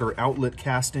water outlet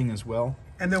casting as well.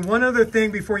 And then one other thing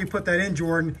before you put that in,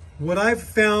 Jordan, what I've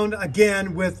found,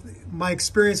 again, with my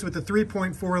experience with the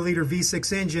 3.4 liter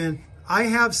V6 engine, I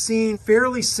have seen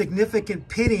fairly significant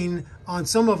pitting on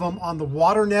some of them on the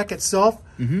water neck itself.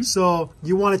 So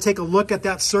you want to take a look at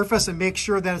that surface and make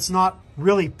sure that it's not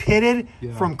really pitted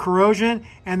from corrosion.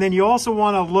 And then you also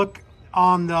want to look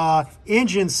on the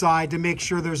engine side to make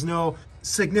sure there's no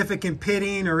significant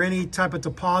pitting or any type of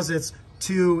deposits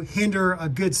to hinder a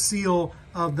good seal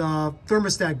of the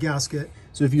thermostat gasket.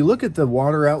 So if you look at the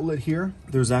water outlet here,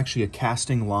 there's actually a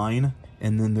casting line,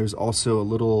 and then there's also a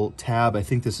little tab. I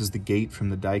think this is the gate from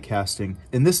the die casting,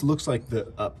 and this looks like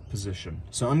the up position.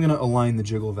 So I'm gonna align the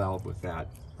jiggle valve with that.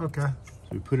 Okay. So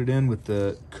we put it in with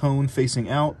the cone facing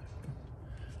out.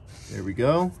 There we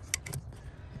go.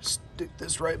 Just stick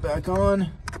this right back on.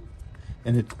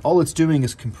 And all it's doing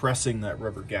is compressing that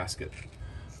rubber gasket.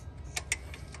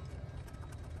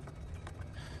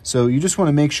 So you just want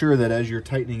to make sure that as you're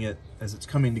tightening it, as it's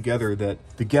coming together, that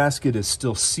the gasket is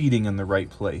still seating in the right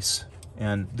place.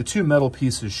 And the two metal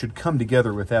pieces should come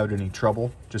together without any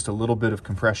trouble, just a little bit of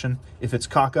compression. If it's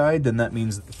cockeyed, then that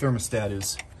means that the thermostat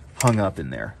is hung up in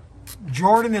there.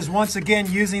 Jordan is once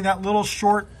again using that little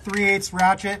short 3/8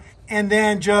 ratchet and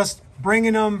then just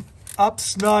bringing them up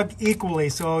snug equally.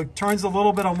 So it turns a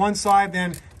little bit on one side,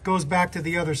 then goes back to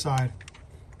the other side.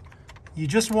 You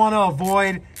just want to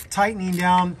avoid tightening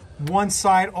down one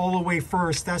side all the way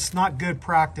first. That's not good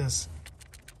practice.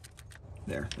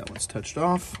 There, that one's touched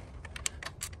off.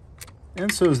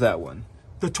 And so is that one.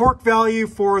 The torque value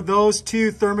for those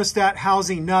two thermostat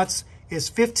housing nuts is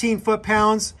 15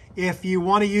 foot-pounds. If you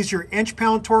want to use your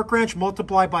inch-pound torque wrench,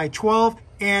 multiply by 12,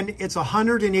 and it's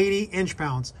 180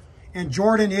 inch-pounds. And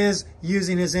Jordan is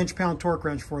using his inch-pound torque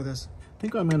wrench for this. I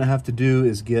think what I'm going to have to do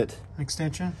is get...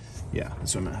 Extension? Yeah,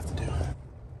 that's what I'm going to have to do.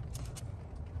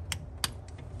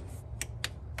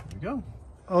 There we go.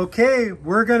 Okay,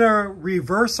 we're going to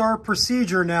reverse our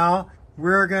procedure now.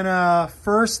 We're going to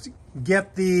first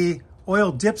get the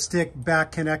oil dipstick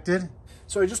back connected.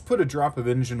 So I just put a drop of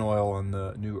engine oil on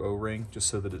the new O-ring just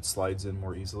so that it slides in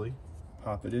more easily.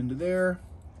 Pop it into there.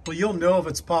 Well, you'll know if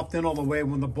it's popped in all the way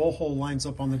when the bowl hole lines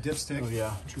up on the dipstick. Oh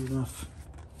yeah, true enough.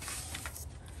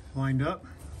 Lined up.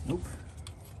 Nope.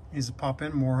 Needs to pop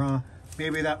in more, huh?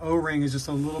 Maybe that O-ring is just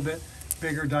a little bit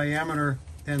bigger diameter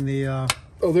than the...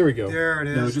 Oh, there we go. There it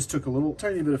is. No, it just took a little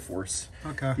tiny bit of force.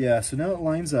 Okay. Yeah, so now it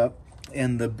lines up,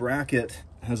 and the bracket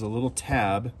has a little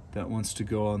tab that wants to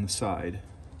go on the side.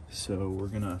 So we're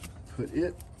gonna put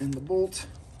it in the bolt.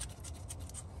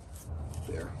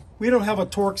 There. We don't have a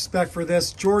torque spec for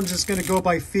this. Jordan's just gonna go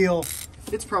by feel.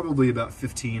 It's probably about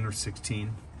 15 or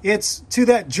 16. It's to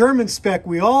that German spec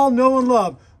we all know and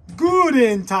love, good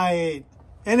and tight.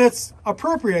 And it's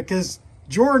appropriate because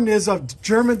Jordan is of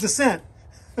German descent.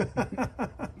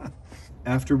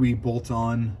 After we bolt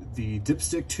on the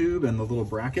dipstick tube and the little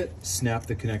bracket, snap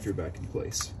the connector back in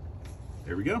place.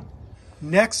 There we go.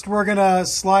 Next, we're gonna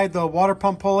slide the water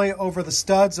pump pulley over the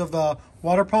studs of the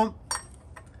water pump.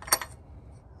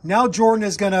 Now Jordan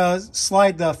is gonna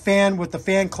slide the fan with the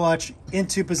fan clutch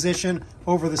into position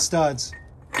over the studs.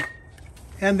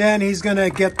 And then he's gonna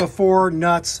get the 4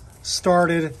 nuts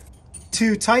started.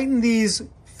 To tighten these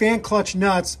fan clutch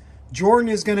nuts, Jordan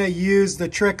is gonna use the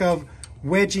trick of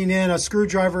wedging in a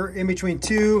screwdriver in between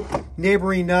 2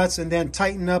 neighboring nuts and then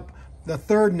tighten up the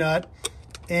 3rd nut.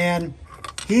 And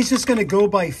he's just gonna go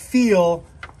by feel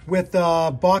with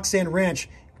the box end wrench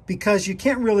because you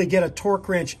can't really get a torque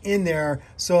wrench in there.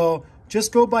 So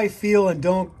just go by feel and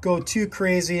don't go too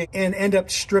crazy and end up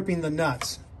stripping the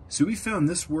nuts. So we found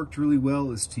this worked really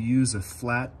well is to use a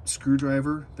flat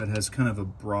screwdriver that has kind of a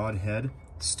broad head.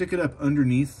 Stick it up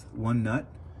underneath one nut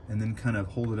and then kind of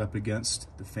hold it up against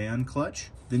the fan clutch.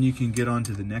 Then you can get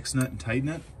onto the next nut and tighten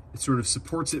it. It sort of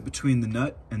supports it between the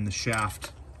nut and the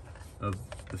shaft of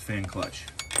the fan clutch.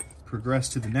 Progress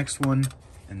to the next one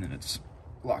and then it's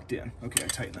locked in. Okay, I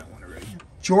tightened that one already.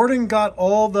 Jordan got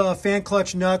all the fan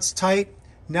clutch nuts tight.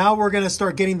 Now we're gonna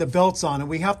start getting the belts on, and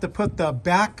we have to put the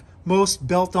backmost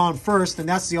belt on first, and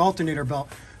that's the alternator belt.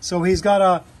 So he's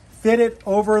gotta fit it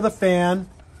over the fan,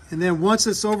 and then once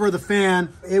it's over the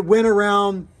fan, it went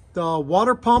around the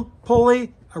water pump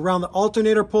pulley, around the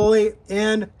alternator pulley,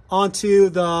 and onto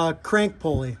the crank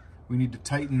pulley. We need to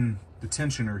tighten the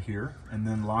tensioner here and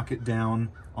then lock it down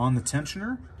on the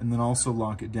tensioner and then also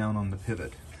lock it down on the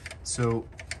pivot. So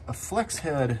a flex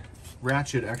head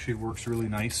ratchet actually works really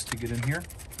nice to get in here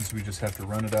because we just have to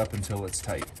run it up until it's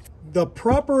tight. The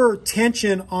proper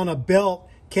tension on a belt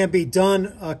can be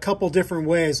done a couple different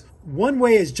ways. One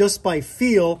way is just by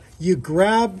feel. You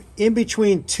grab in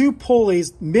between 2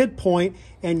 pulleys, midpoint,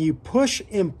 and you push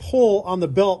and pull on the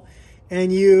belt,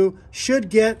 and you should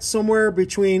get somewhere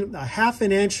between a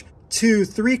 1/2 inch to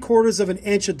 3/4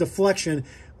 inch of deflection,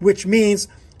 which means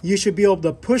you should be able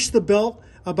to push the belt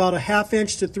about a 1/2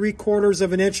 inch to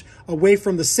 3/4 inch away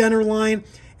from the center line,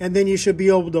 and then you should be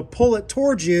able to pull it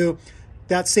towards you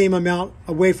that same amount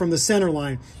away from the center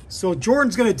line. So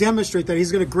Jordan's gonna demonstrate that.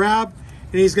 He's gonna grab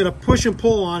and he's gonna push and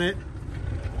pull on it.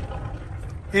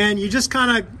 And you just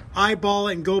kind of eyeball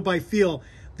it and go by feel.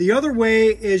 The other way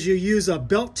is you use a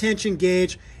belt tension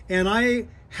gauge, and I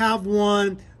have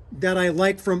one that I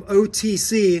like from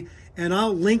OTC, and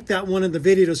I'll link that one in the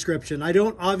video description. I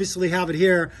don't obviously have it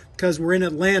here because we're in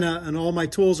Atlanta and all my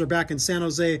tools are back in San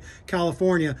Jose,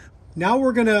 California. Now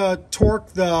we're gonna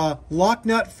torque the lock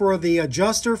nut for the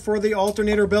adjuster for the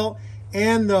alternator belt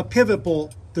and the pivot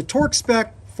bolt The torque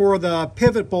spec for the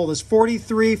pivot bolt is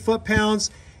 43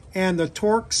 foot-pounds, and the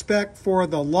torque spec for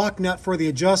the lock nut for the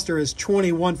adjuster is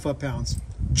 21 foot-pounds.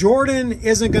 Jordan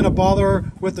isn't going to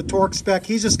bother with the torque spec.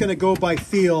 He's just going to go by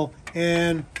feel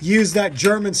and use that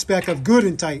German spec of good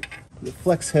and tight. The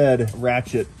flex head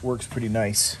ratchet works pretty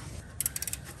nice.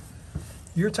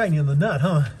 You're tightening the nut,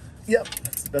 huh? Yep,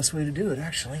 that's the best way to do it,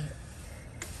 actually.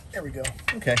 There we go.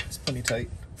 Okay, it's plenty tight.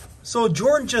 So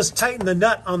Jordan just tightened the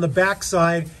nut on the back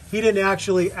side. He didn't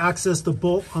actually access the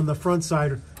bolt on the front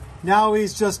side. Now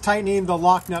he's just tightening the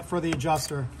lock nut for the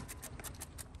adjuster.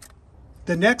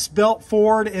 The next belt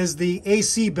forward is the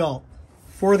AC belt.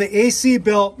 For the AC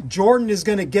belt, Jordan is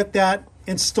going to get that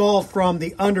installed from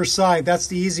the underside. That's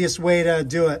the easiest way to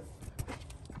do it.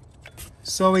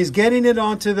 So he's getting it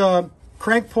onto the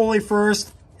crank pulley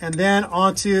first, and then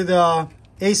onto the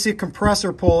AC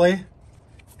compressor pulley.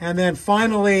 And then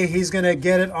finally, he's going to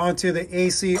get it onto the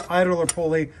AC idler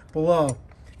pulley below.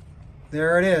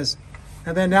 There it is.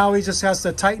 And then now he just has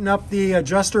to tighten up the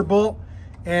adjuster bolt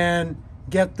and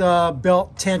get the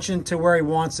belt tension to where he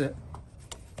wants it.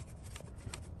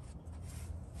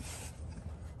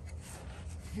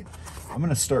 I'm going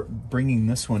to start bringing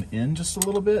this one in just a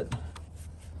little bit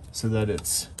so that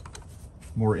it's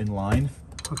more in line.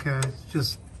 Okay,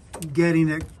 just getting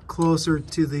it closer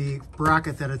to the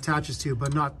bracket that attaches to,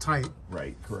 but not tight.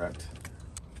 Right, correct.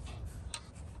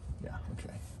 Yeah,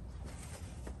 okay.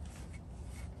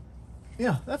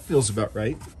 Yeah, that feels about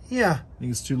right. Yeah.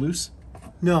 Think it's too loose?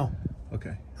 No.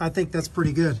 Okay. I think that's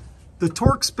pretty good. The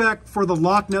torque spec for the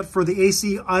lock nut for the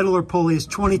AC idler pulley is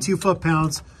 22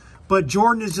 foot-pounds, but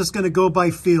Jordan is just going to go by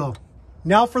feel.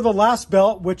 Now for the last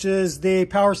belt, which is the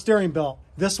power steering belt.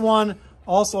 This one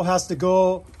also has to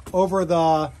go over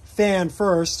the fan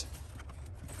first.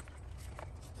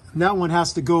 And that one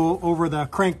has to go over the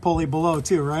crank pulley below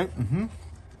too, right? Mm-hmm.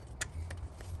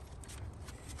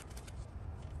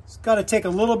 It's got to take a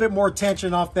little bit more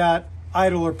tension off that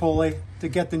idler pulley to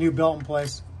get the new belt in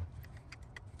place.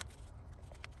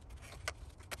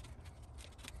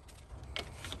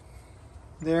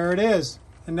 There it is.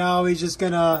 And now he's just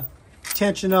going to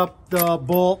tension up the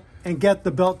bolt and get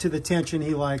the belt to the tension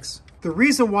he likes. The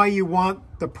reason why you want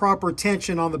the proper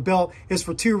tension on the belt is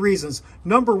for two reasons.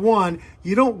 Number one,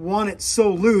 you don't want it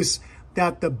so loose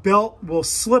that the belt will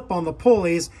slip on the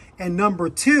pulleys. And number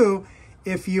two,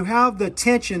 if you have the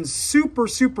tension super,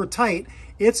 super tight,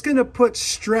 it's going to put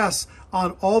stress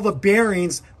on all the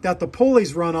bearings that the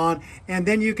pulleys run on, and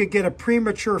then you could get a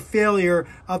premature failure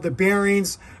of the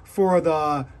bearings for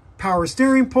the power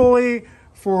steering pulley,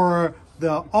 for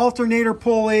the alternator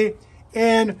pulley,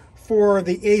 and for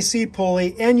the AC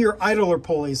pulley and your idler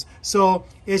pulleys. So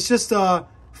it's just a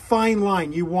fine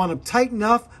line. You want them tight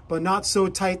enough, but not so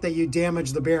tight that you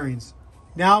damage the bearings.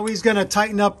 Now he's going to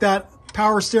tighten up that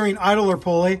power steering idler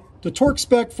pulley. The torque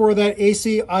spec for that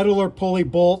AC idler pulley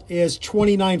bolt is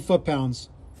 29 foot-pounds.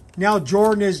 Now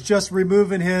Jordan is just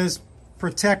removing his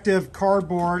protective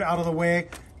cardboard out of the way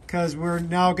because we're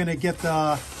now going to get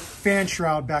the fan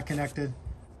shroud back connected.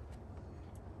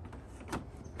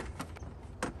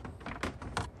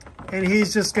 And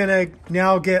he's just going to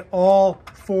now get all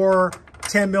 4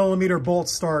 10mm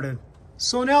bolts started.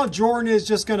 So now Jordan is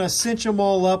just going to cinch them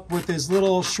all up with his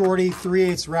little shorty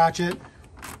 3/8 ratchet.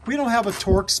 We don't have a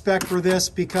torque spec for this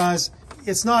because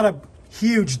it's not a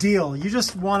huge deal. You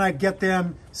just want to get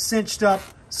them cinched up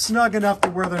snug enough to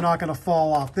where they're not going to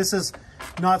fall off. This is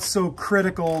not so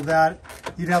critical that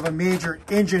you'd have a major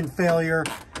engine failure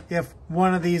if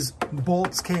one of these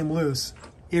bolts came loose.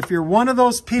 If you're one of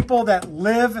those people that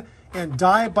live and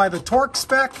die by the torque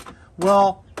spec,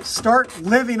 well, start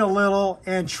living a little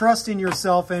and trusting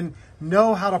yourself and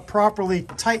know how to properly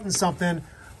tighten something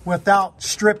without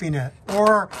stripping it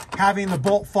or having the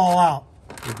bolt fall out.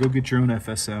 Or go get your own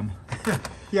FSM.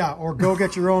 Yeah, or go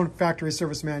get your own factory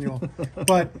service manual.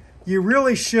 But you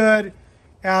really should,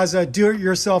 as a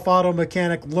do-it-yourself auto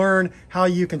mechanic, learn how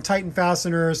you can tighten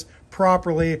fasteners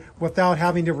properly without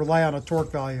having to rely on a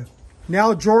torque value.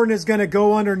 Now Jordan is going to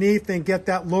go underneath and get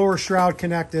that lower shroud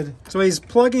connected. So he's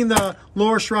plugging the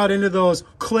lower shroud into those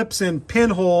clips and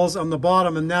pinholes on the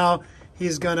bottom, and now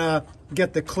he's going to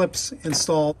get the clips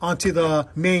installed onto the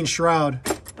main shroud.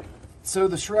 So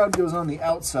the shroud goes on the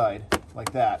outside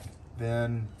like that.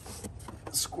 Then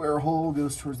the square hole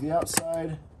goes towards the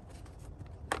outside,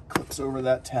 clips over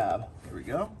that tab. There we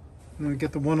go. I'm going to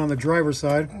get the one on the driver's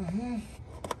side. Mm-hmm.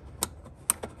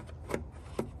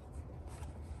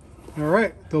 All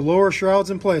right, the lower shroud's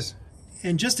in place.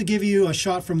 And just to give you a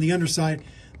shot from the underside,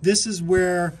 this is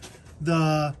where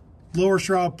the lower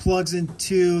shroud plugs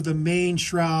into the main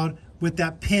shroud with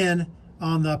that pin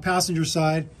on the passenger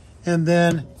side. and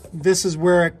then this is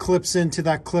where it clips into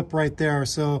that clip right there.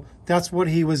 So that's what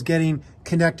he was getting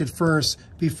connected first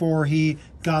before he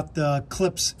got the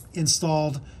clips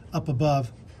installed up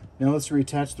above. Now let's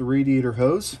reattach the radiator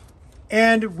hose.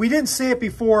 And we didn't say it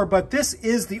before, but this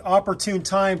is the opportune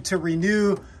time to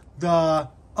renew the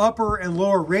upper and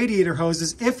lower radiator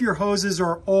hoses. If your hoses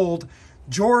are old,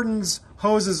 Jordan's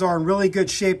hoses are in really good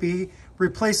shape. He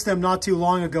replaced them not too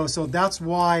long ago, so that's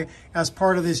why, as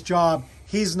part of this job,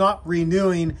 he's not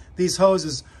renewing these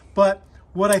hoses. But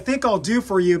what I think I'll do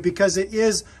for you, because it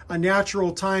is a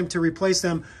natural time to replace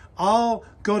them, I'll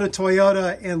go to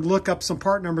Toyota and look up some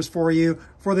part numbers for you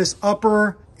for this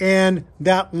upper and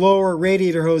that lower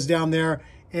radiator hose down there,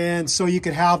 and so you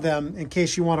could have them in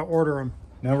case you want to order them.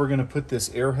 Now we're going to put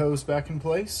this air hose back in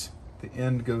place. The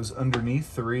end goes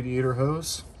underneath the radiator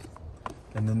hose,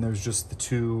 and then there's just the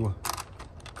two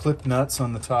clip nuts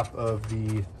on the top of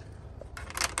the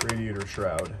radiator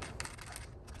shroud.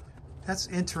 That's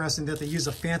interesting that they use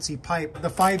a fancy pipe. The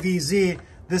 5VZ,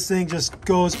 this thing just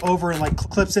goes over and like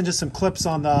clips into some clips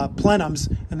on the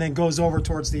plenums and then goes over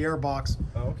towards the air box.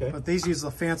 Oh, okay. But these use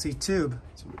a fancy tube.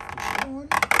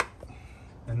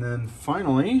 And then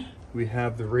finally, we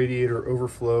have the radiator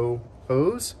overflow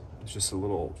hose. It's just a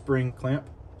little spring clamp.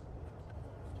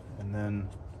 And then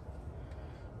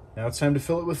now it's time to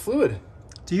fill it with fluid.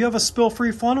 Do you have a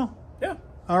spill-free funnel? Yeah.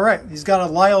 All right, he's got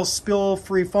a Lyle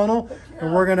spill-free funnel,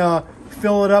 and we're gonna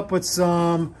fill it up with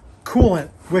some coolant,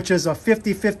 which is a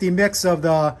 50-50 mix of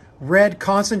the red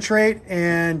concentrate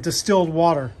and distilled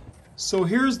water. So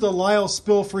here's the Lyle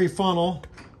spill-free funnel,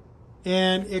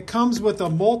 and it comes with a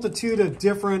multitude of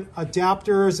different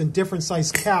adapters and different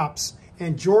size caps,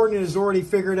 and Jordan has already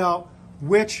figured out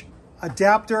which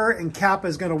adapter and cap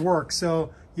is gonna work.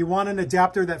 So you want an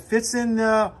adapter that fits in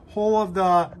the hole of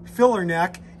the filler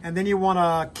neck, and then you want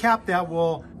a cap that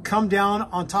will come down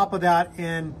on top of that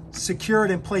and secure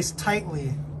it in place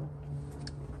tightly.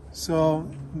 So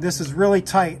this is really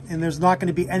tight and there's not going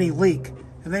to be any leak.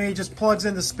 And then he just plugs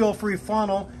in the spill-free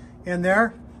funnel in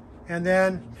there. And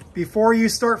then before you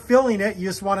start filling it, you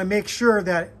just want to make sure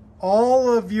that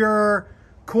all of your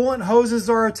coolant hoses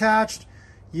are attached.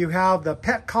 You have the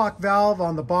petcock valve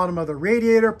on the bottom of the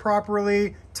radiator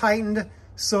properly tightened,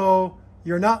 so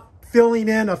you're not filling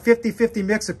in a 50-50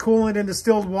 mix of coolant and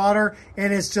distilled water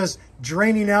and it's just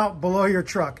draining out below your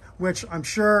truck, which I'm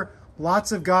sure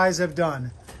lots of guys have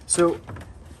done. So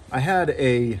I had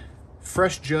a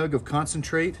fresh jug of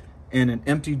concentrate and an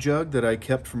empty jug that I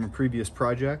kept from a previous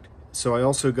project. So I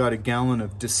also got a gallon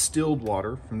of distilled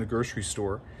water from the grocery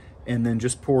store and then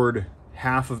just poured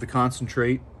half of the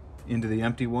concentrate into the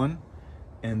empty one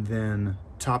and then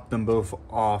topped them both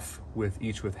off with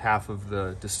each with half of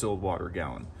the distilled water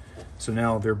gallon. So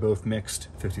now they're both mixed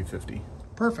 50-50.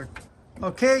 Perfect.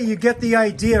 Okay, you get the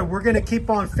idea. We're going to keep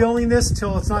on filling this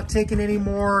till it's not taking any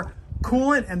more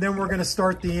coolant, and then we're going to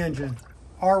start the engine.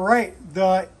 All right,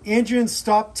 the engine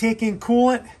stopped taking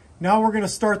coolant. Now we're going to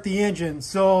start the engine.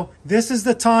 So this is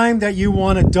the time that you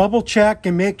want to double check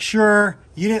and make sure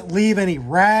you didn't leave any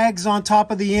rags on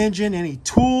top of the engine, any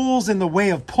tools in the way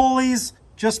of pulleys.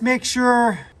 Just make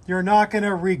sure you're not going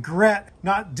to regret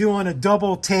not doing a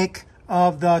double take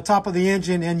of the top of the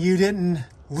engine and you didn't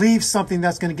leave something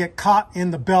that's going to get caught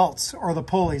in the belts or the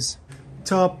pulleys.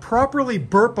 To properly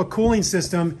burp a cooling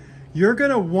system, you're going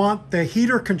to want the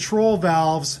heater control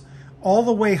valves all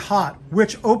the way hot,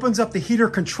 which opens up the heater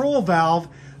control valve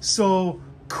so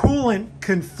coolant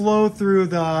can flow through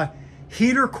the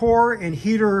heater core and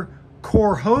heater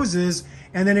core hoses.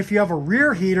 And then if you have a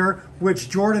rear heater, which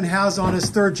Jordan has on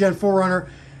his 3rd Gen 4Runner,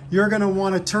 you're going to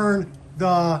want to turn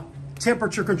the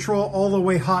temperature control all the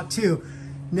way hot too.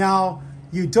 Now,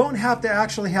 you don't have to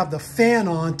actually have the fan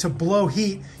on to blow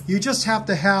heat. You just have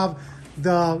to have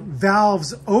the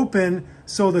valves open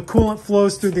so the coolant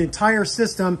flows through the entire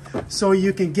system so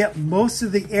you can get most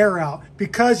of the air out,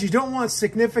 because you don't want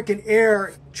significant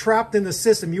air trapped in the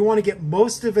system. You want to get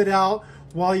most of it out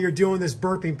while you're doing this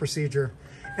burping procedure.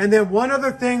 And then one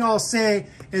other thing I'll say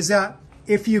is that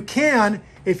if you can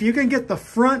get the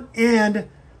front end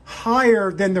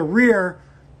higher than the rear,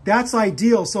 that's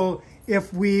ideal. So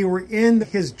if we were in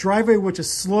his driveway, which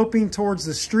is sloping towards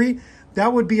the street,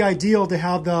 that would be ideal to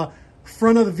have the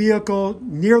front of the vehicle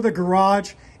near the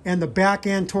garage and the back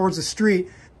end towards the street.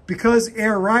 Because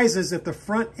air rises, if the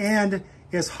front end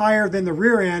is higher than the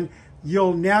rear end,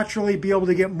 you'll naturally be able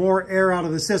to get more air out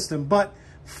of the system. But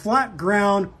flat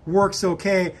ground works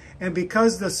okay. And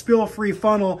because the spill-free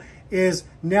funnel is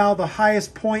now the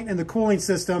highest point in the cooling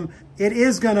system, it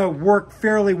is going to work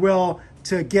fairly well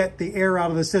to get the air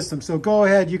out of the system. So go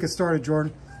ahead, you can start it,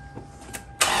 Jordan.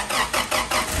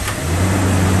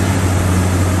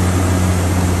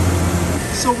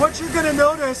 to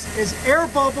notice is air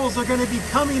bubbles are going to be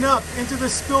coming up into the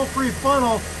spill-free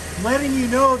funnel, letting you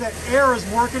know that air is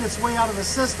working its way out of the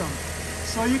system.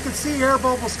 So you can see air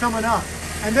bubbles coming up.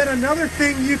 And then another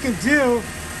thing you can do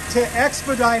to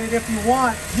expedite it if you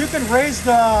want, you can raise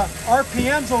the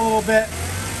RPMs a little bit.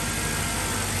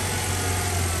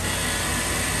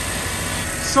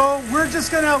 So we're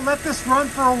just gonna let this run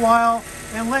for a while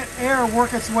and let air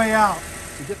work its way out.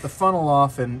 To get the funnel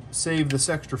off and save this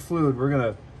extra fluid, we're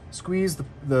gonna squeeze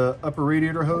the upper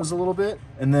radiator hose a little bit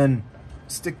and then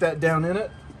stick that down in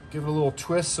it. Give it a little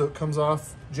twist so it comes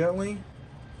off gently.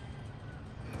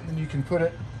 And then you can put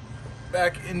it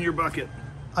back in your bucket.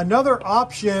 Another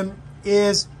option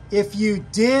is if you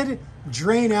did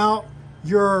drain out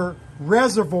your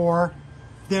reservoir,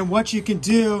 then what you can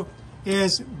do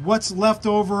is what's left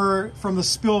over from the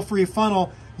spill-free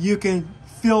funnel, you can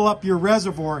fill up your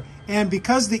reservoir. And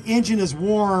because the engine is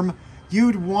warm,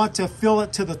 you'd want to fill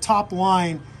it to the top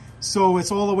line so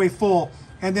it's all the way full.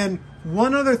 And then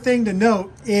one other thing to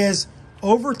note is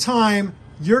over time,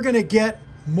 you're gonna get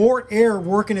more air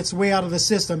working its way out of the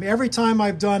system. Every time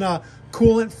I've done a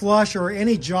coolant flush or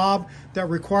any job that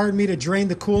required me to drain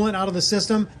the coolant out of the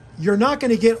system, you're not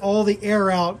gonna get all the air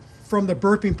out from the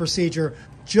burping procedure.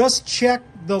 Just check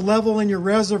the level in your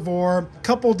reservoir a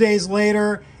couple days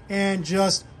later and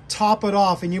just top it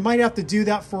off. And you might have to do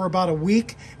that for about a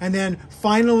week, and then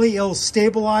finally it'll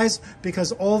stabilize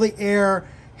because all the air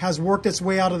has worked its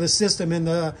way out of the system and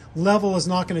the level is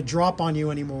not going to drop on you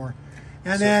anymore.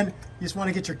 And then you just want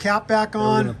to get your cap back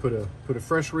on. We're going to put a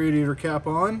fresh radiator cap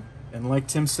on, and like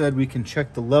Tim said, we can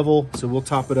check the level, so we'll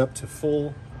top it up to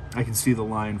full. I can see the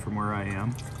line from where I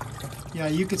am. Yeah,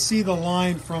 you can see the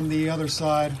line from the other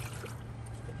side.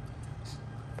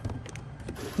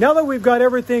 Now that we've got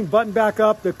everything buttoned back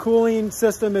up, the cooling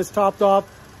system is topped off,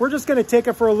 we're just going to take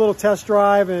it for a little test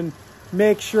drive and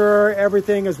make sure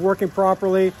everything is working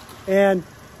properly and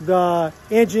the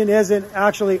engine isn't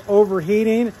actually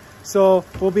overheating. So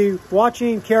we'll be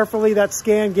watching carefully that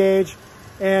scan gauge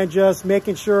and just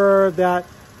making sure that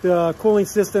the cooling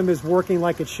system is working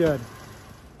like it should.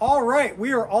 All right,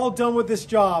 we are all done with this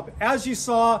job. As you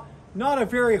saw, not a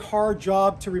very hard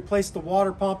job to replace the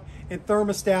water pump and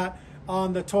thermostat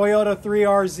on the Toyota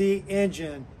 3RZ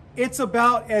engine. It's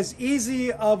about as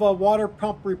easy of a water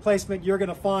pump replacement you're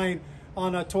gonna find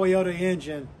on a Toyota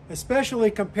engine,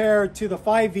 especially compared to the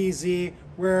 5EZ,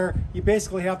 where you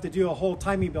basically have to do a whole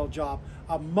timing belt job.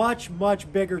 A much,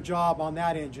 much bigger job on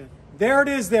that engine. There it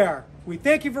is there. We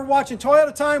thank you for watching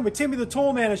Toyota Time with Timmy the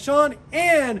Toolman and Sean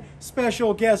and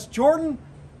special guest Jordan.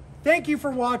 Thank you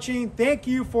for watching. Thank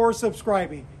you for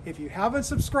subscribing. If you haven't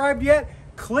subscribed yet,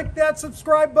 click that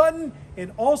subscribe button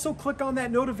and also click on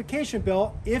that notification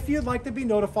bell if you'd like to be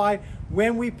notified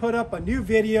when we put up a new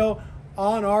video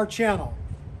on our channel.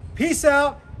 Peace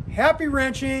out, happy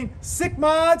wrenching, sick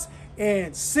mods,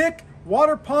 and sick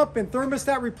water pump and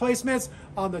thermostat replacements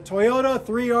on the Toyota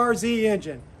 3RZ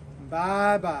engine.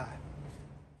 Bye-bye.